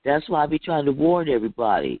that. That's why I be trying to warn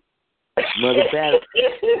everybody. Mother Battle.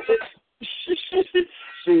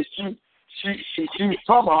 She's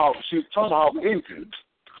tomahawk Indian.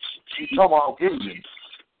 She's tomahawk Indian.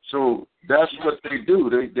 So that's what they do.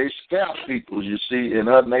 They scalp people, you see, in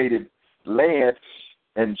her native land.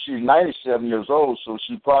 And she's 97 years old, so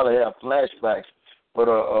she probably have flashbacks. But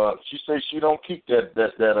she says she don't keep that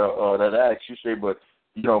axe. She say, but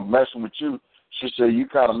messing with you, she said you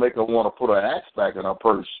kind of make her want to put her axe back in her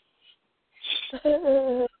purse.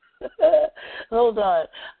 Hold on,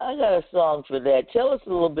 I got a song for that. Tell us a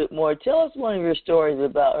little bit more. Tell us one of your stories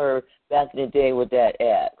about her back in the day with that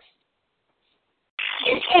axe.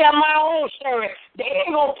 You tell my own story. They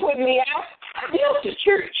ain't gonna put me out. I built the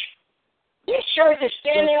church. This church is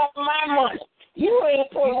standing on my money. You ain't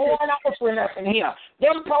put one off for nothing here.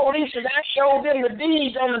 Them police, I showed them the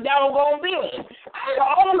deeds on the doggone building. I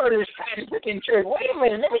owner this freaking church. Wait a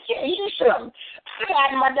minute, let me tell you something. I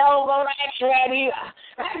got my doggone action right here.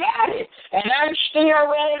 I got it. And I'm still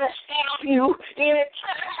ready to stamp you anytime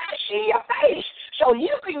I see your face. So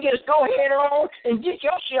you can just go ahead on and get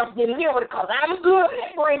yourself delivered, because I'm good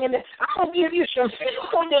at bringing it. I'm going to give you some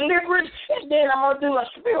physical deliverance, and then I'm going to do a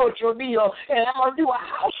spiritual deal, and I'm going to do a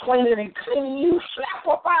house cleaning and clean you slap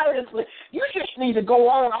up out of this. You just need to go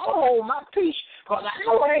on. I'm going to hold my peace, because I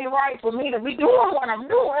know it ain't right for me to be doing what I'm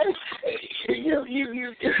doing.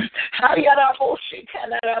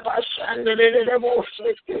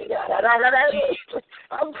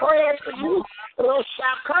 I'm praying for you.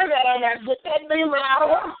 Get that demon out of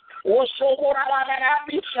her.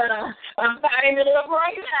 I'm binding it up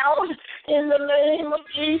right now in the name of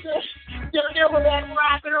Jesus. Deliver that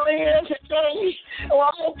rocket land today, or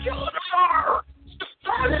I'm going to kill it tomorrow.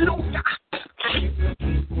 Hallelujah.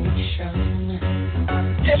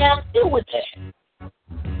 And I'm through with that.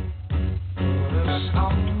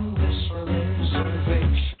 On this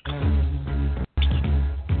reservation,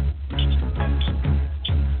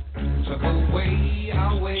 took away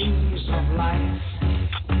our ways of life.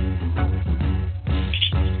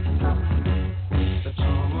 The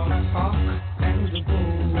tomahawk and the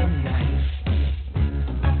golden knife.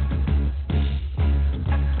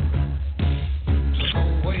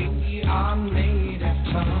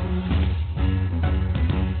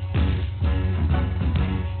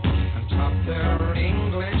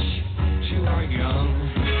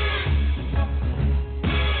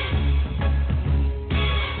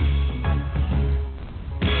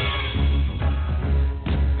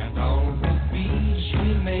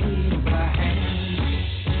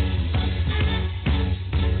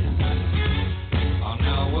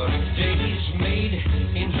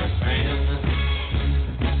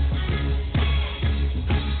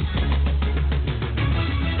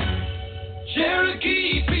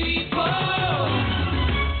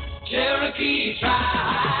 Cherokee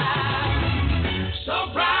tribe, so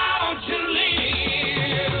proud to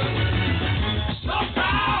live, so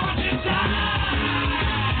proud to die.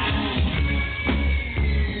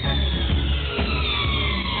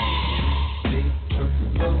 They took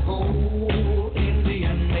the whole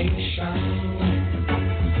Indian nation,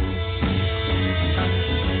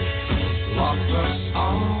 locked us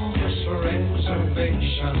on this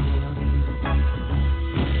reservation.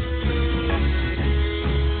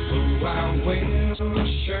 Our wings were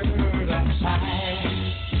shirt and tie.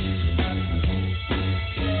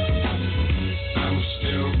 I'm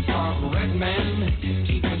still part red man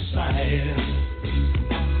deep inside.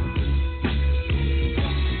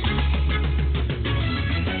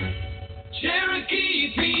 Cherokee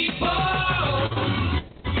people,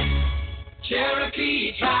 Cherokee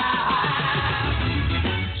tribe,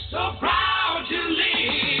 so proud to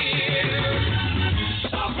live,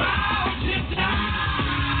 so proud to die.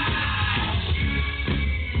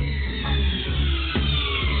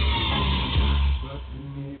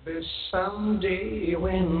 Someday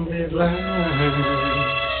when they learn,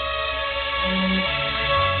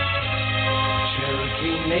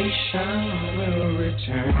 Cherokee Nation will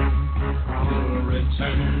return, will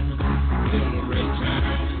return, will return,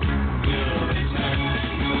 will return,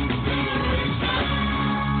 will return.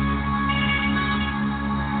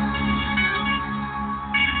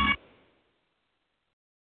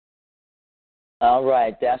 All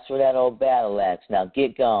right, that's for that old battle axe. Now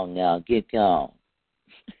get gone. Now get gone.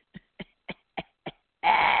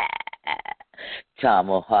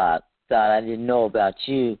 Tomahawk, thought I didn't know about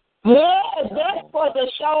you. Yes, that's what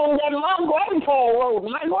the song that my grandpa wrote.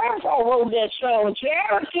 My grandpa wrote that song.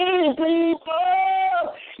 Cherokee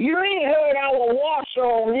people, you ain't heard our war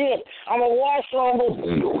song yet. Our war song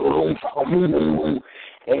goes,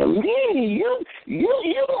 and me,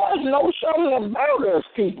 you must know something about us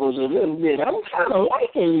peoples a little bit. I'm kind of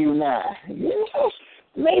liking you now. You know,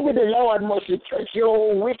 maybe the Lord must have touched your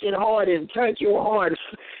old wicked heart and turned your heart.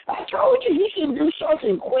 I told you he can do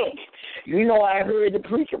something quick. You know, I heard the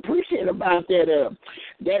preacher preaching about that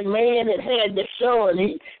man that had the son.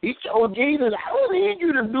 He told Jesus, I don't need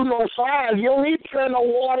you to do no signs. You don't need to turn no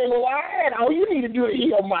water into wine. All you need to do is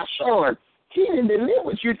heal my son. He didn't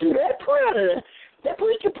deliver you through that prayer. That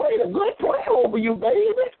preacher prayed a good prayer over you,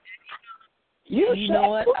 baby. You know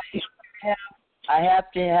what? I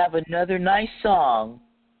have to have another nice song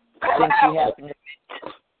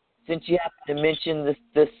since you happen to mention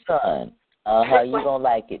the sun. You gonna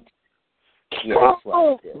like it? Yes.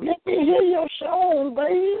 Oh, let me hear your song,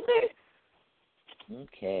 baby.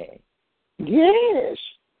 Okay. Yes.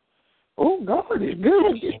 Oh, God is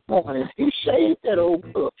good this morning. He saved that old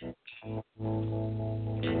book.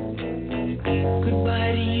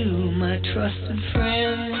 Goodbye to you, my trusted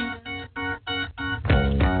friend.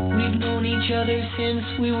 We've known each other since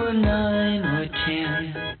we were 9 or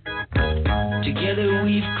 10. Together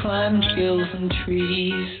we've climbed hills and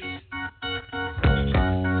trees,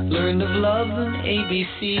 learned of love and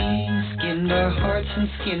ABC, skinned our hearts and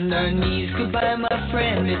skinned our knees. Goodbye, my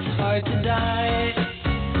friend, it's hard to die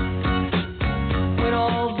when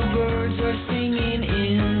all the birds are singing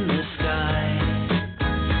in the sky.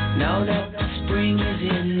 Now that the spring is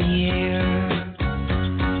in the air,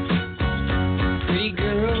 pretty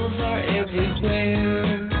girls are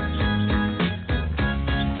everywhere.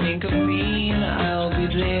 Think of me and I'll be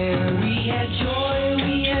there. We had joy,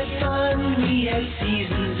 we had fun, we had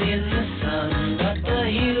seasons in the sun, but the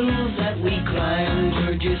hills that we climbed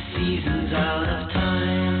were just seasons out of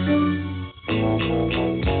time.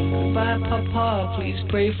 Goodbye, Papa, please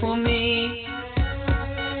pray for me.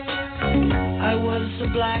 I was the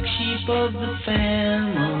black sheep of the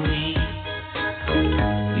family.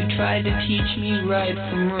 You tried to teach me right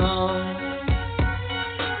from wrong.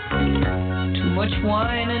 Too much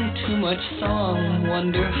wine and too much song,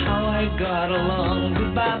 wonder how I got along.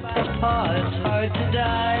 Goodbye, Papa, it's hard to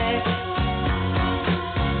die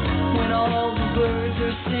when all the birds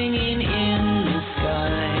are singing in the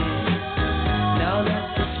sky. Now that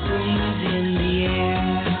the spring is in the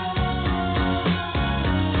air,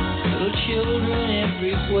 little children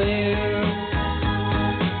everywhere.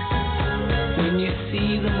 When you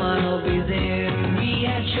see them, I'll be there. We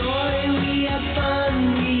had joy, we had fun,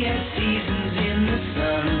 we had seasons in the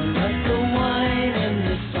sun, but the wine and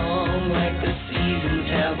the song, like the seasons,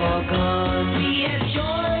 have all gone. We had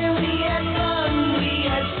joy, we had fun, we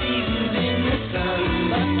had seasons in the sun,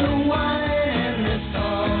 but the wine and the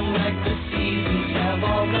song, like the seasons, have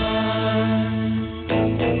all gone.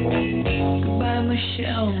 Goodbye,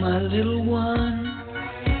 Michelle, my little one.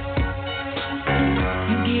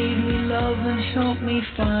 You gave me love and helped me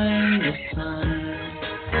find the sun.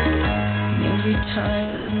 every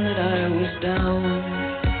time that I was down,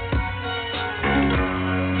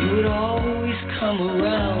 you would always come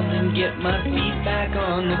around and get my feet back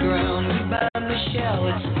on the ground. Goodbye, Michelle,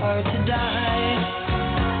 it's hard to die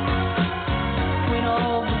when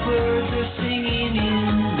all the birds are singing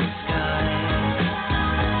in the sky.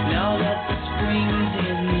 Now that the spring's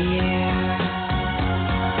in the air,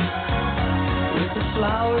 with the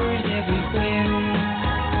flowers everywhere,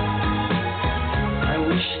 I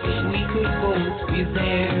wish that we could both be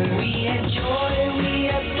there. We had joy, we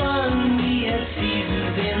had fun, we had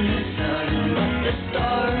seasons in the sun, but the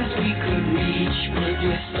stars we could reach were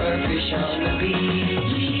just starfish on the beach.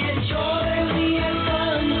 We had joy, we had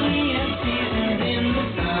fun, we had seasons in the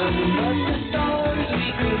sun, but the stars we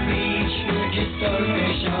could reach were just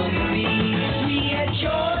starfish on the beach. We had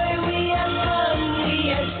joy, we had fun, we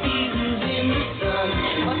had seasons in the sun,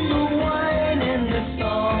 but the wine and the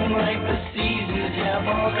song, like the seasons, have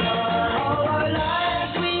all gone. All our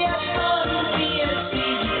lives we had fun, we had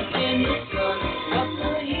seasons in the sun, but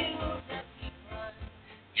the hills that we run.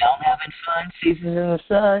 Y'all having fun, seasons in the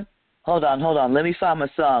sun? Hold on. Let me find my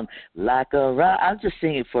song. Like a ride. I'll just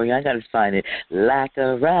sing it for you. I got to find it. Like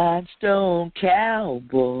a rhinestone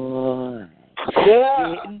cowboy.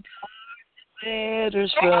 Yeah. Getting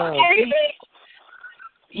letters from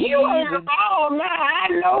you are all now. I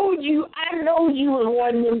know you was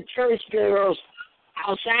one of them church girls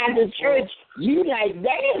outside the church. You like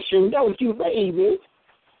dancing, don't you, baby?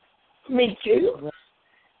 Me too.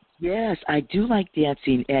 Yes, I do like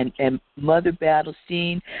dancing, and Mother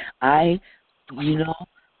Battlestein, I've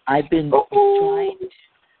been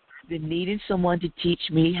needing someone to teach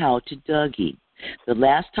me how to Dougie. The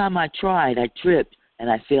last time I tried, I tripped and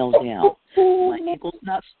I fell down. My ankle's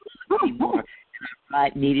not strong anymore, and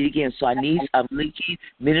I need it again. So I'm linking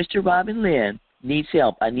Minister Robin Lynn needs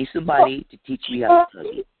help. I need somebody to teach me how to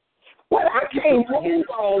Dougie. Well, I can't move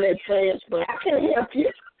all that fast, but I can help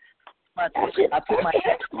you. I put my hand up on my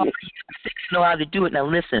hip. I think I know how to do it. Now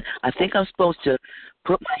listen, I think I'm supposed to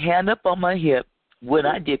put my hand up on my hip. When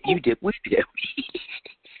I dip, you dip, we dip.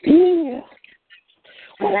 Yeah.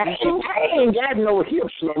 Well, I ain't got no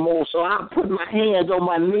hips no more, so I put my hands on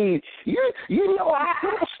my knees. You know, I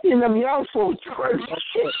seen them young folks twerk.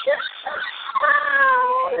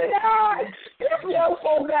 Oh, Lord. If young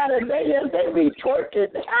folks got a dance, they be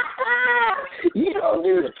twerking. You don't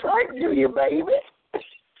do the twerk, do you, baby?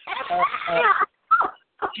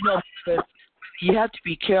 You have to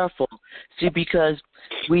be careful. See, because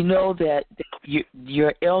we know that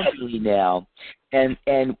you're elderly now, and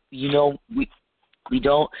we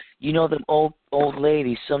don't. Them old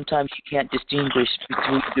ladies. Sometimes you can't distinguish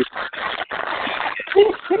between the.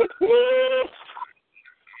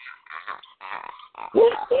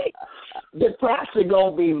 The pastor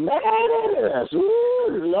gonna be mad at us. Ooh,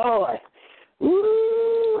 Lord.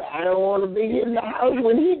 Ooh, I don't want to be in the house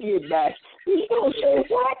when he get back. He's going to say,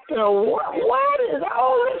 what is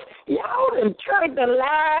all this? Y'all done turned the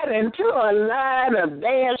line into a line of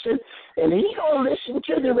dancing, and he going to listen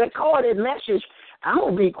to the recorded message. I'm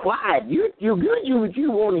going to be quiet. You do what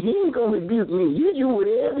you want. He ain't going to rebuke me. You do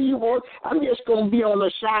whatever you want. I'm just going to be on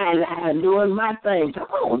the sideline doing my thing.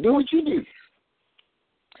 Come on, do what you do.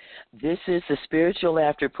 This is the spiritual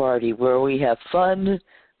after party where we have fun,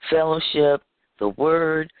 fellowship, the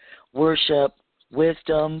word, worship,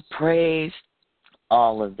 wisdom, praise,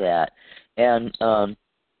 all of that. And,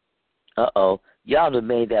 y'all have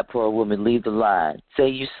made that poor woman leave the line. Say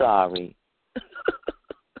you're sorry.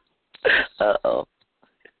 Y'all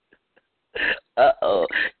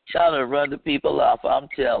have run the people off, I'm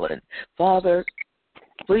telling. Father,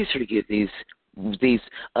 please forgive these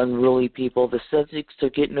unruly people. The subjects are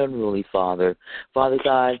getting unruly, Father. Father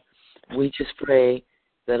God, we just pray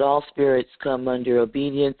that all spirits come under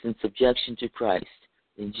obedience and subjection to Christ.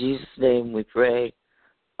 In Jesus' name we pray.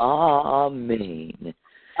 Amen.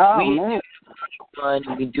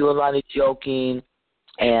 We do a lot of joking,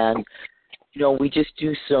 and, we just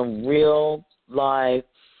do some real live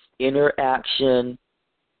interaction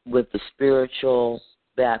with the spiritual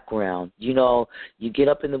background. You get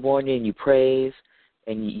up in the morning and you praise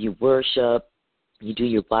and you worship, you do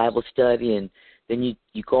your Bible study, and then you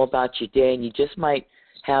go about your day, and you just might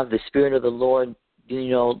have the Spirit of the Lord,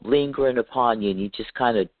 lingering upon you, and you just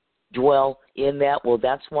kind of dwell in that. Well,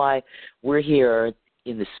 that's why we're here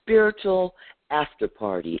in the spiritual after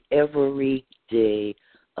party every day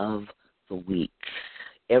of the week,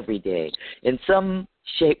 every day, in some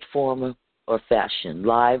shape, form, or fashion,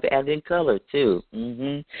 live and in color, too.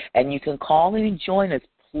 And you can call in and join us.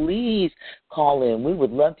 Please call in. We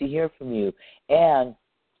would love to hear from you. And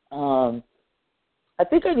I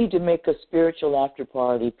think I need to make a spiritual after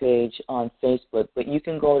party page on Facebook, but you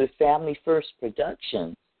can go to Family First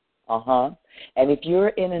Productions. And if you're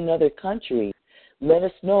in another country, let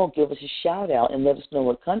us know, give us a shout out, and let us know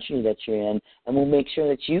what country that you're in, and we'll make sure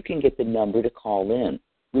that you can get the number to call in.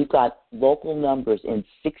 We've got local numbers in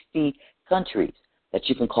 60 countries that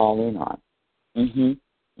you can call in on.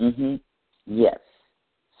 Yes.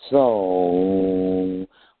 So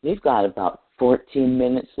we've got about 14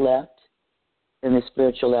 minutes left in the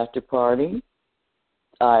spiritual after party.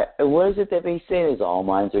 What is it that they say is all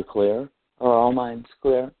minds are clear? Or all minds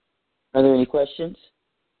clear? Are there any questions?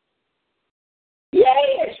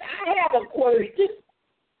 Yes, I have a question.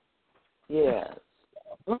 Yes.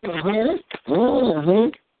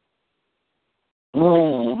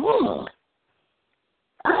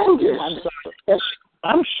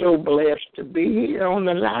 I'm so blessed to be here on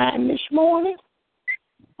the line this morning.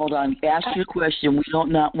 Hold on. Ask your question. We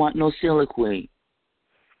don't not want no soliloquy.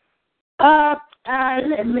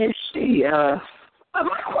 Let me see.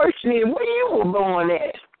 My question is, where you were born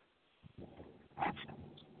at?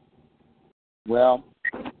 Well,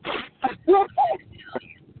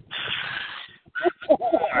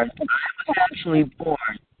 actually born.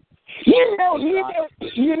 You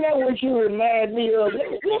know what you remind me of. Let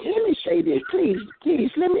me say this, please.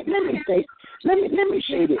 Let me say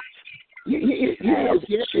this. You know,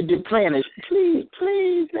 Jesse Duplantis.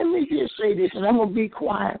 Please, let me just say this, and I'm gonna be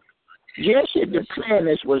quiet. Jesse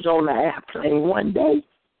Duplantis was on the airplane one day,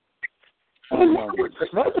 and there was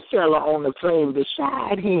another fella on the plane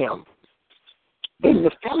beside him. And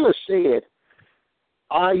the fella said,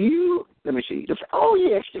 "Are you?" Let me see. Oh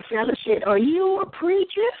yes, the fella said, "Are you a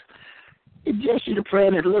preacher?" And Jesse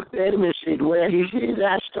Duplantis looked at him and said, "Well," he said,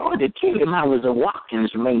 "I started to tell him I was a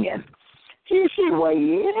Watkins man." He said, "Well,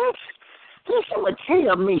 yes." He said, "Well,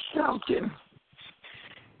 tell me something."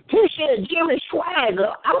 He said, "Jimmy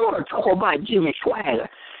Swagger, I want to talk about Jimmy Swagger."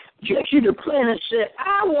 Jesse Duplantis said,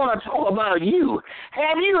 "I want to talk about you.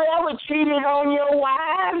 Have you ever cheated on your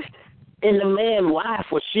wife?" And the man's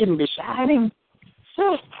wife was sitting beside him.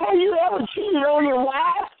 So, "Have you ever cheated on your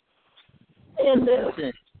wife?" And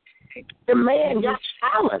the man got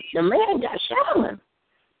silent.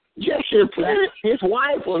 Jesse Duplantis, his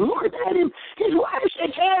wife was looking at him. His wife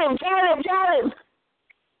said, Tell him.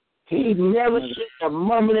 He never said a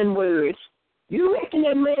mumbling word. You reckon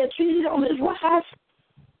that man cheated on his wife?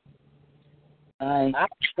 I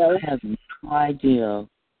have no idea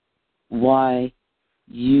why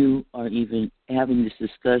you are even having this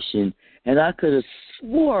discussion, and I could have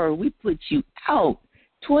swore we put you out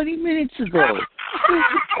 20 minutes ago.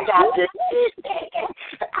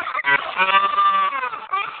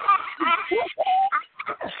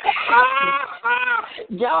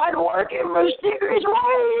 God working mysterious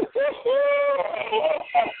ways.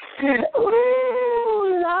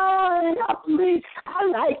 Ooh, Lord, help me. I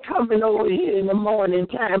like coming over here in the morning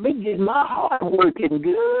time. It gets my heart working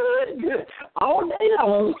good, all day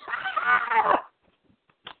long.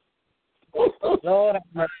 Lord have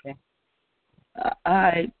mercy.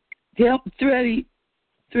 Help, Thready,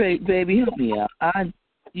 baby, help me out.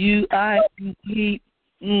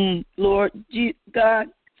 Lord, God,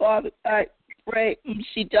 Father, I pray.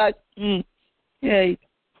 She died. Hey.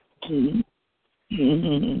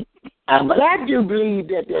 But I do believe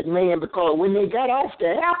that man, because when they got off the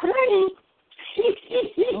airplane,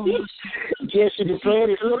 Jesse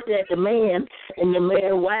Duplantis looked at the man, and the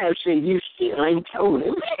man's wife said, "You still ain't told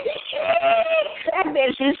him." And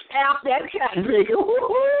then she stopped that cat drinker.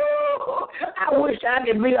 I wish I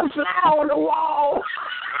could be a fly on the wall.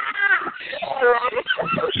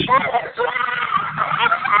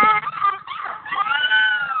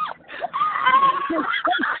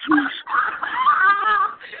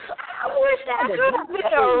 I wish I could have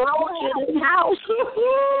been a roach in his house.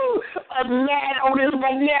 A gnat on his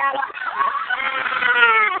banana.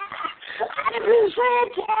 I've been saying,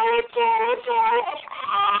 Terry.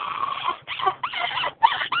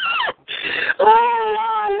 Oh,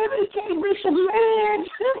 Lord, let me take me some land.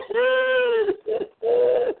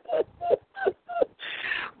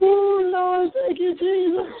 Oh, Lord, thank you,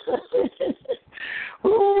 Jesus.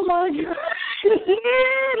 Oh, my God.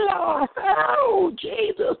 Lord. Oh,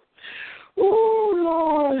 Jesus. Oh,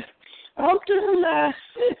 Lord. I'm through now.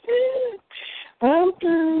 I'm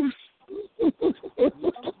through.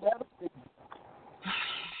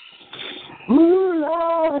 Oh,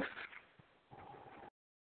 Lord.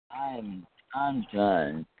 I'm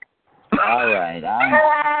done. All right.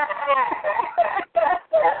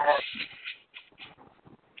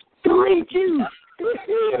 Me too.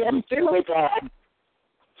 I'm through with that.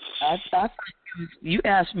 You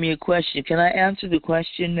asked me a question. Can I answer the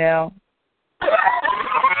question now?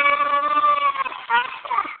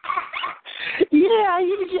 Yeah,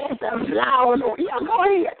 you just a flower. Yeah, go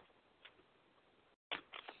ahead.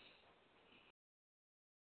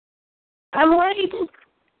 I'm waiting.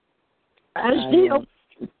 I'm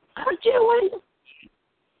still waiting.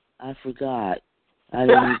 I forgot. I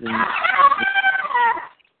didn't even.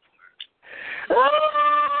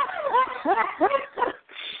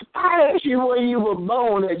 I asked you where you were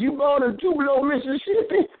born at. You born in Tupelo,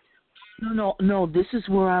 Mississippi? No. This is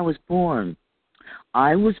where I was born.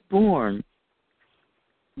 I was born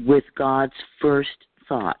with God's first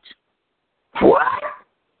thought. What?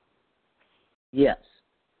 Yes.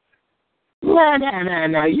 No.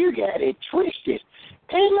 You got it twisted.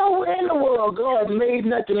 Ain't nowhere in the world God made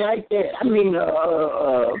nothing like that. I mean,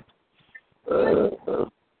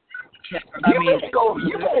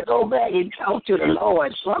 you better go back and talk to the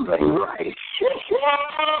Lord. Something right.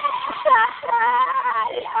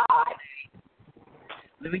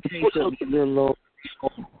 Let me tell you something, little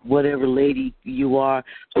whatever lady you are.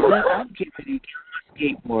 I'm getting ready to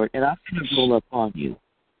get a skateboard, and I'm going to roll up on you.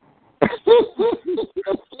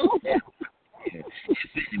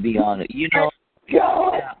 To be honest, you know,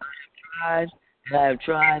 I've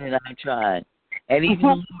tried. And even the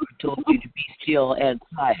Lord told you to be still and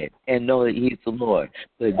quiet and know that He's the Lord.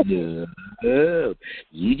 But no,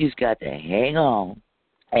 you just got to hang on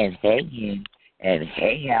and hang in and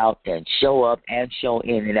hang out and show up and show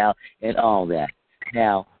in and out and all that.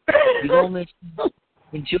 Now, you're going to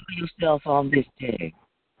enjoy yourself on this day.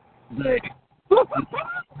 But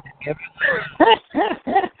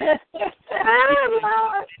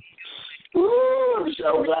I'm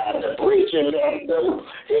so glad the preacher left them.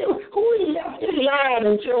 We left his line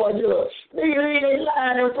in Georgia. Nigga, he ain't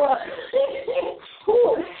lying in front.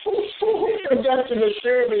 He conducted the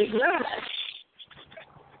service now.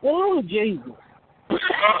 Oh, Jesus.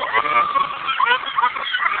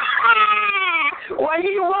 Well,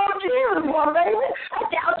 you want Jesus, one, baby. I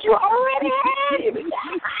doubt you already had him.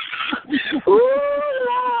 Ooh,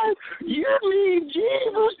 Lord, you need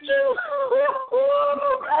Jesus too.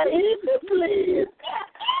 I need to please.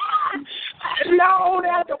 I know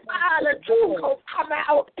that the fire of truth gonna come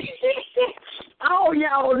out. All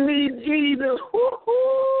y'all need Jesus.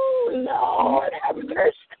 Ooh, Lord, have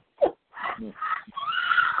mercy.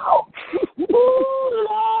 Ooh,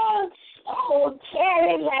 Lord. Oh, tell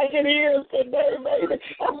it like it is today, baby.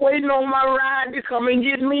 I'm waiting on my ride to come and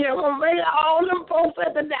get me. I'm going to make all them folks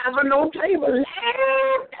at the Davino table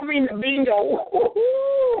laugh. I mean, the bingo.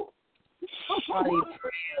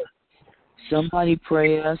 Somebody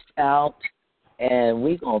pray us out, and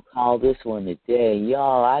we going to call this one today.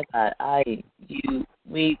 Y'all,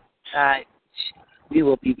 we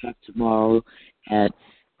will be back tomorrow at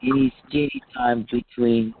any time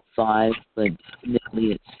between 5, but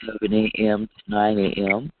definitely at 7 a.m. to 9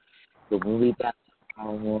 a.m. But we'll be back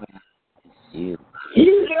tomorrow morning. You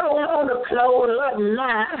don't want to close up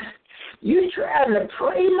now. You trying to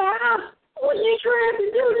pray now? What you trying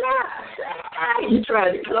to do now? You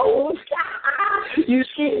trying to close? You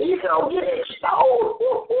see, you gonna get exposed.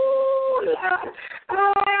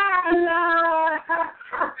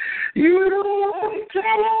 You don't want to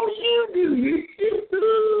tell all you do. You.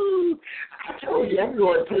 I told you I'm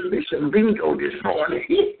going to play me some bingo this morning.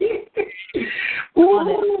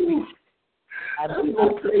 Ooh. I'm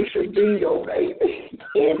going to play some bingo, baby.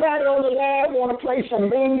 Anybody on the line want to play some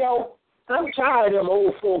bingo? I'm tired of them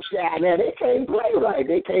old folks down there. They can't play right.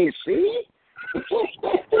 They can't see.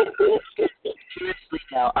 Seriously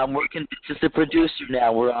now, I'm working as a producer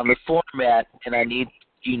now. We're on the format, and I need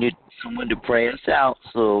someone to pray us out.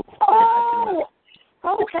 So. Oh.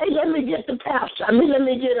 Okay, let me get the pastor. Let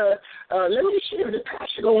me see if the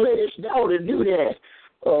pastor gonna let his daughter do that.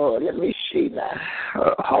 Let me see now.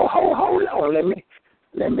 Hold on.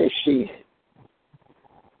 Let me see.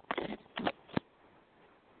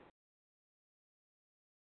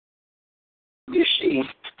 You see,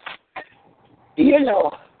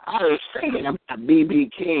 I was thinking about B.B.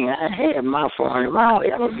 King. I had my phone. I'll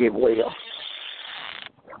ever get well.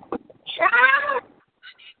 Child.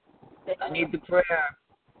 I need the prayer.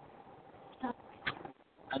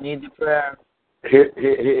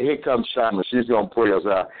 Here comes Simon. She's going to pray us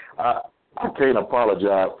out. I can't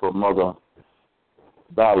apologize for Mother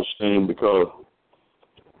Balestine because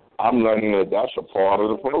I'm learning that that's a part of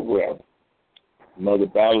the program. Mother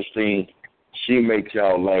Balestine, she makes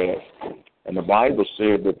y'all laugh. And the Bible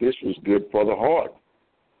said that this was good for the heart.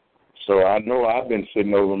 So I know I've been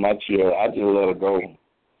sitting over my chair. I just let her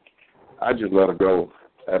go.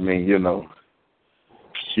 I mean,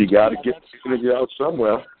 she got to get the energy out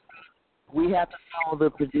somewhere. We have to follow the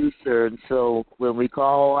producer, and so when we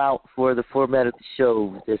call out for the format of the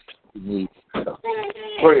show, this needs.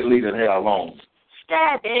 Pray leave it here alone.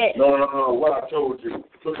 said it. No. What I told you.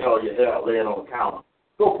 Look at all your hair laying on the counter.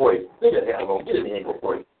 Go for it. Get your hair on. Get in here and go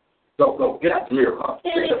for it. Go. Get out of here, huh?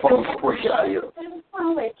 Get the phone. Go for it. Get out of here.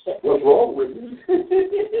 What's wrong with you?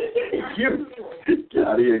 It's you. Get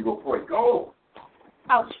out of here and go for it. Go.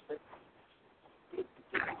 Oh.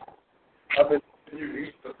 I've been you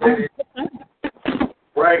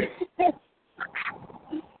right. Good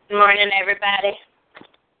morning, everybody.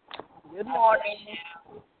 Good morning.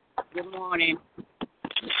 Good morning.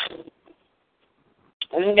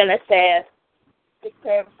 I'm going to say a quick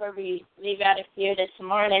prayer before we leave out of here this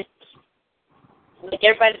morning. Like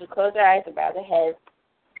everybody to close their eyes and bow their heads.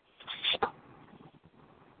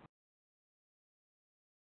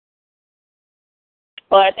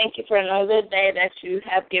 Lord, I thank you for another day that you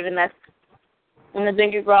have given us. And I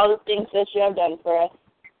thank you for all the things that you have done for us.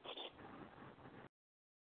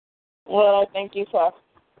 Lord, I thank you for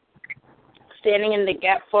standing in the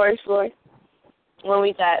gap for us, Lord, when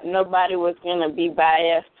we thought nobody was going to be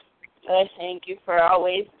by us. Lord, I thank you for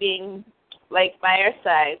always being, like, by our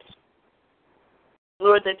side.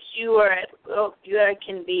 Lord, that you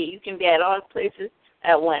can be at all places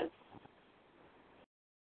at once.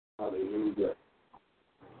 Hallelujah.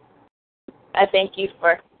 I thank you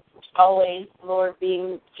for always, Lord,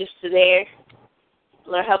 being just there.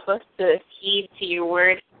 Lord, help us to heed to your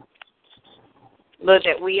word. Lord,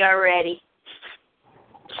 that we are ready.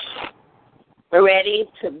 We're ready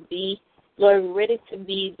to be, Lord, we're ready to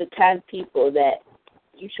be the kind of people that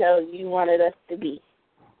you wanted us to be.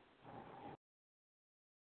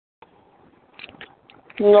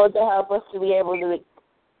 Lord, to help us to be able to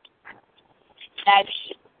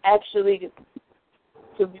actually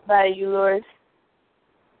to be by you, Lord,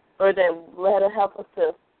 or that let it help us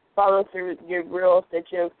to follow through your rules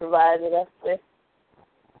that you have provided us with.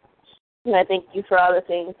 And I thank you for all the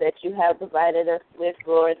things that you have provided us with,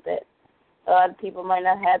 Lord, that a lot of people might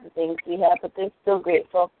not have the things we have, but they're still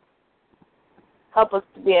grateful. Help us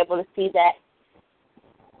to be able to see that.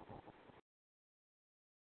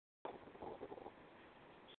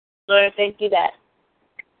 Lord, thank you that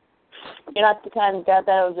you're not the kind of God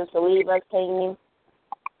that will just leave us hanging.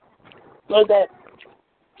 Lord, that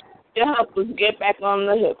you'll help us get back on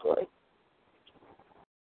the hook, Lord.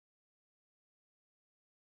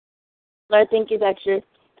 Lord, thank you that you're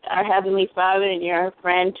our Heavenly Father and you're a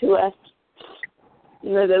friend to us.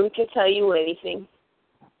 Lord, that we can tell you anything.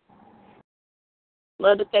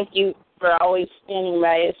 Lord, thank you for always standing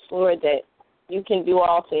by us, Lord, that you can do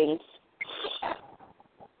all things.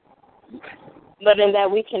 But in that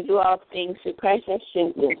we can do all things through Christ that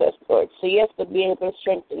strengthens us, Lord. So you have to be able to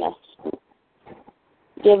strengthen us.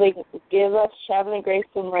 Give us traveling grace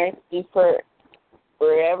and mercy for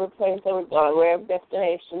wherever place that we're going, wherever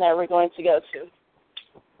destination that we're going to go to.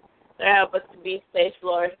 Lord, help us to be safe,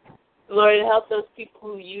 Lord. Lord, help those people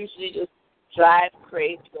who usually just drive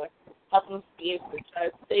crazy, Lord. Help them be able to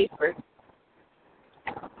drive safer.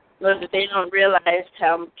 Lord, that they don't realize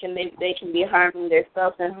how they can be harming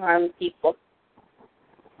themselves and harming people.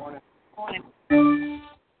 Morning.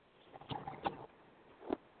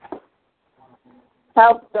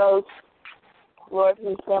 Help those, Lord,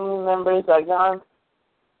 whose family members are gone,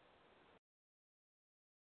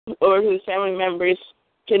 or whose family members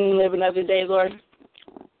couldn't live another day, Lord.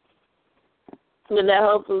 And that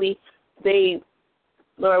hopefully they,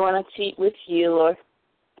 Lord, want to cheat with you, Lord.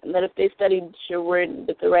 And that if they studied your word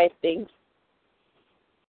with the right things,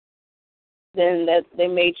 then that they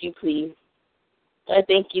made you pleased. I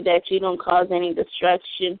thank you that you don't cause any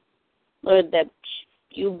destruction, Lord, that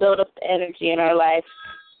you build up the energy in our life.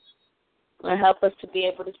 Lord, help us to be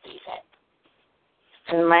able to see that.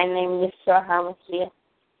 In my name is Yeshua HaMashiach.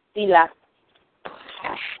 Selah.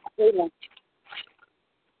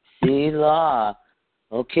 Selah.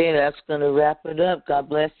 Okay, that's going to wrap it up. God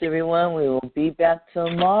bless everyone. We will be back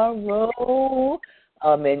tomorrow.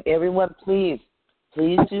 And everyone, please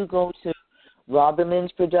do go to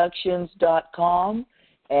RobinLindsProductions.com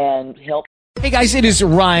and help. Hey guys, it is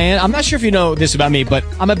Ryan. I'm not sure if you know this about me, but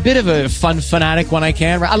I'm a bit of a fun fanatic when I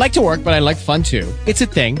can. I like to work, but I like fun too. It's a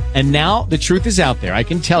thing. And now the truth is out there. I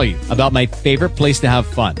can tell you about my favorite place to have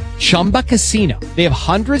fun. Chumba Casino. They have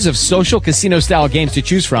hundreds of social casino style games to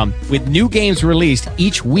choose from with new games released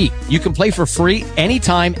each week. You can play for free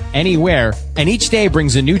anytime, anywhere. And each day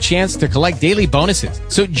brings a new chance to collect daily bonuses.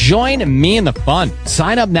 So join me in the fun.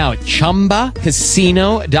 Sign up now at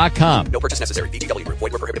ChumbaCasino.com. No purchase necessary. VGW Group.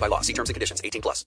 Void where prohibited by law. See terms and conditions. 18+.